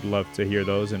host, he would love to hear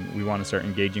those, and we want to start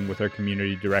engaging with our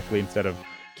community directly instead of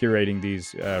curating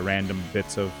these random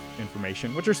bits of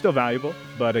information, which are still valuable.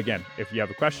 But again, if you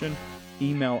have a question,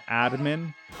 email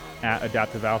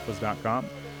admin@adaptivealphas.com.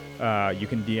 You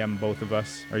can DM both of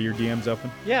us. Are your DMs open?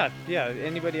 Yeah.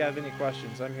 Anybody have any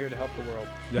questions? I'm here to help the world.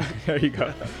 There you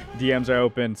go. DMs are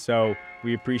open. So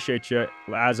we appreciate you.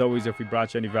 As always, if we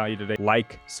brought you any value today,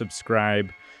 like,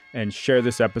 subscribe, and share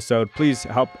this episode. Please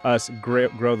help us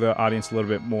grow the audience a little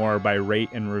bit more by rate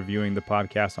and reviewing the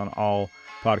podcast on all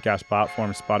podcast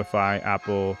platforms, Spotify,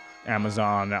 Apple,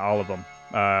 Amazon, all of them.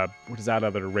 What is that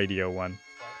other radio one?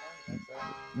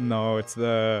 No, it's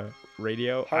the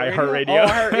radio.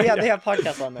 iHeartRadio. Oh, yeah, they have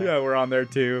podcasts on there. Yeah, we're on there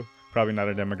too. Probably not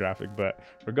a demographic, but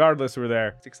regardless, we're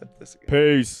there. Except this again.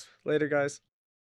 Peace. Later, guys.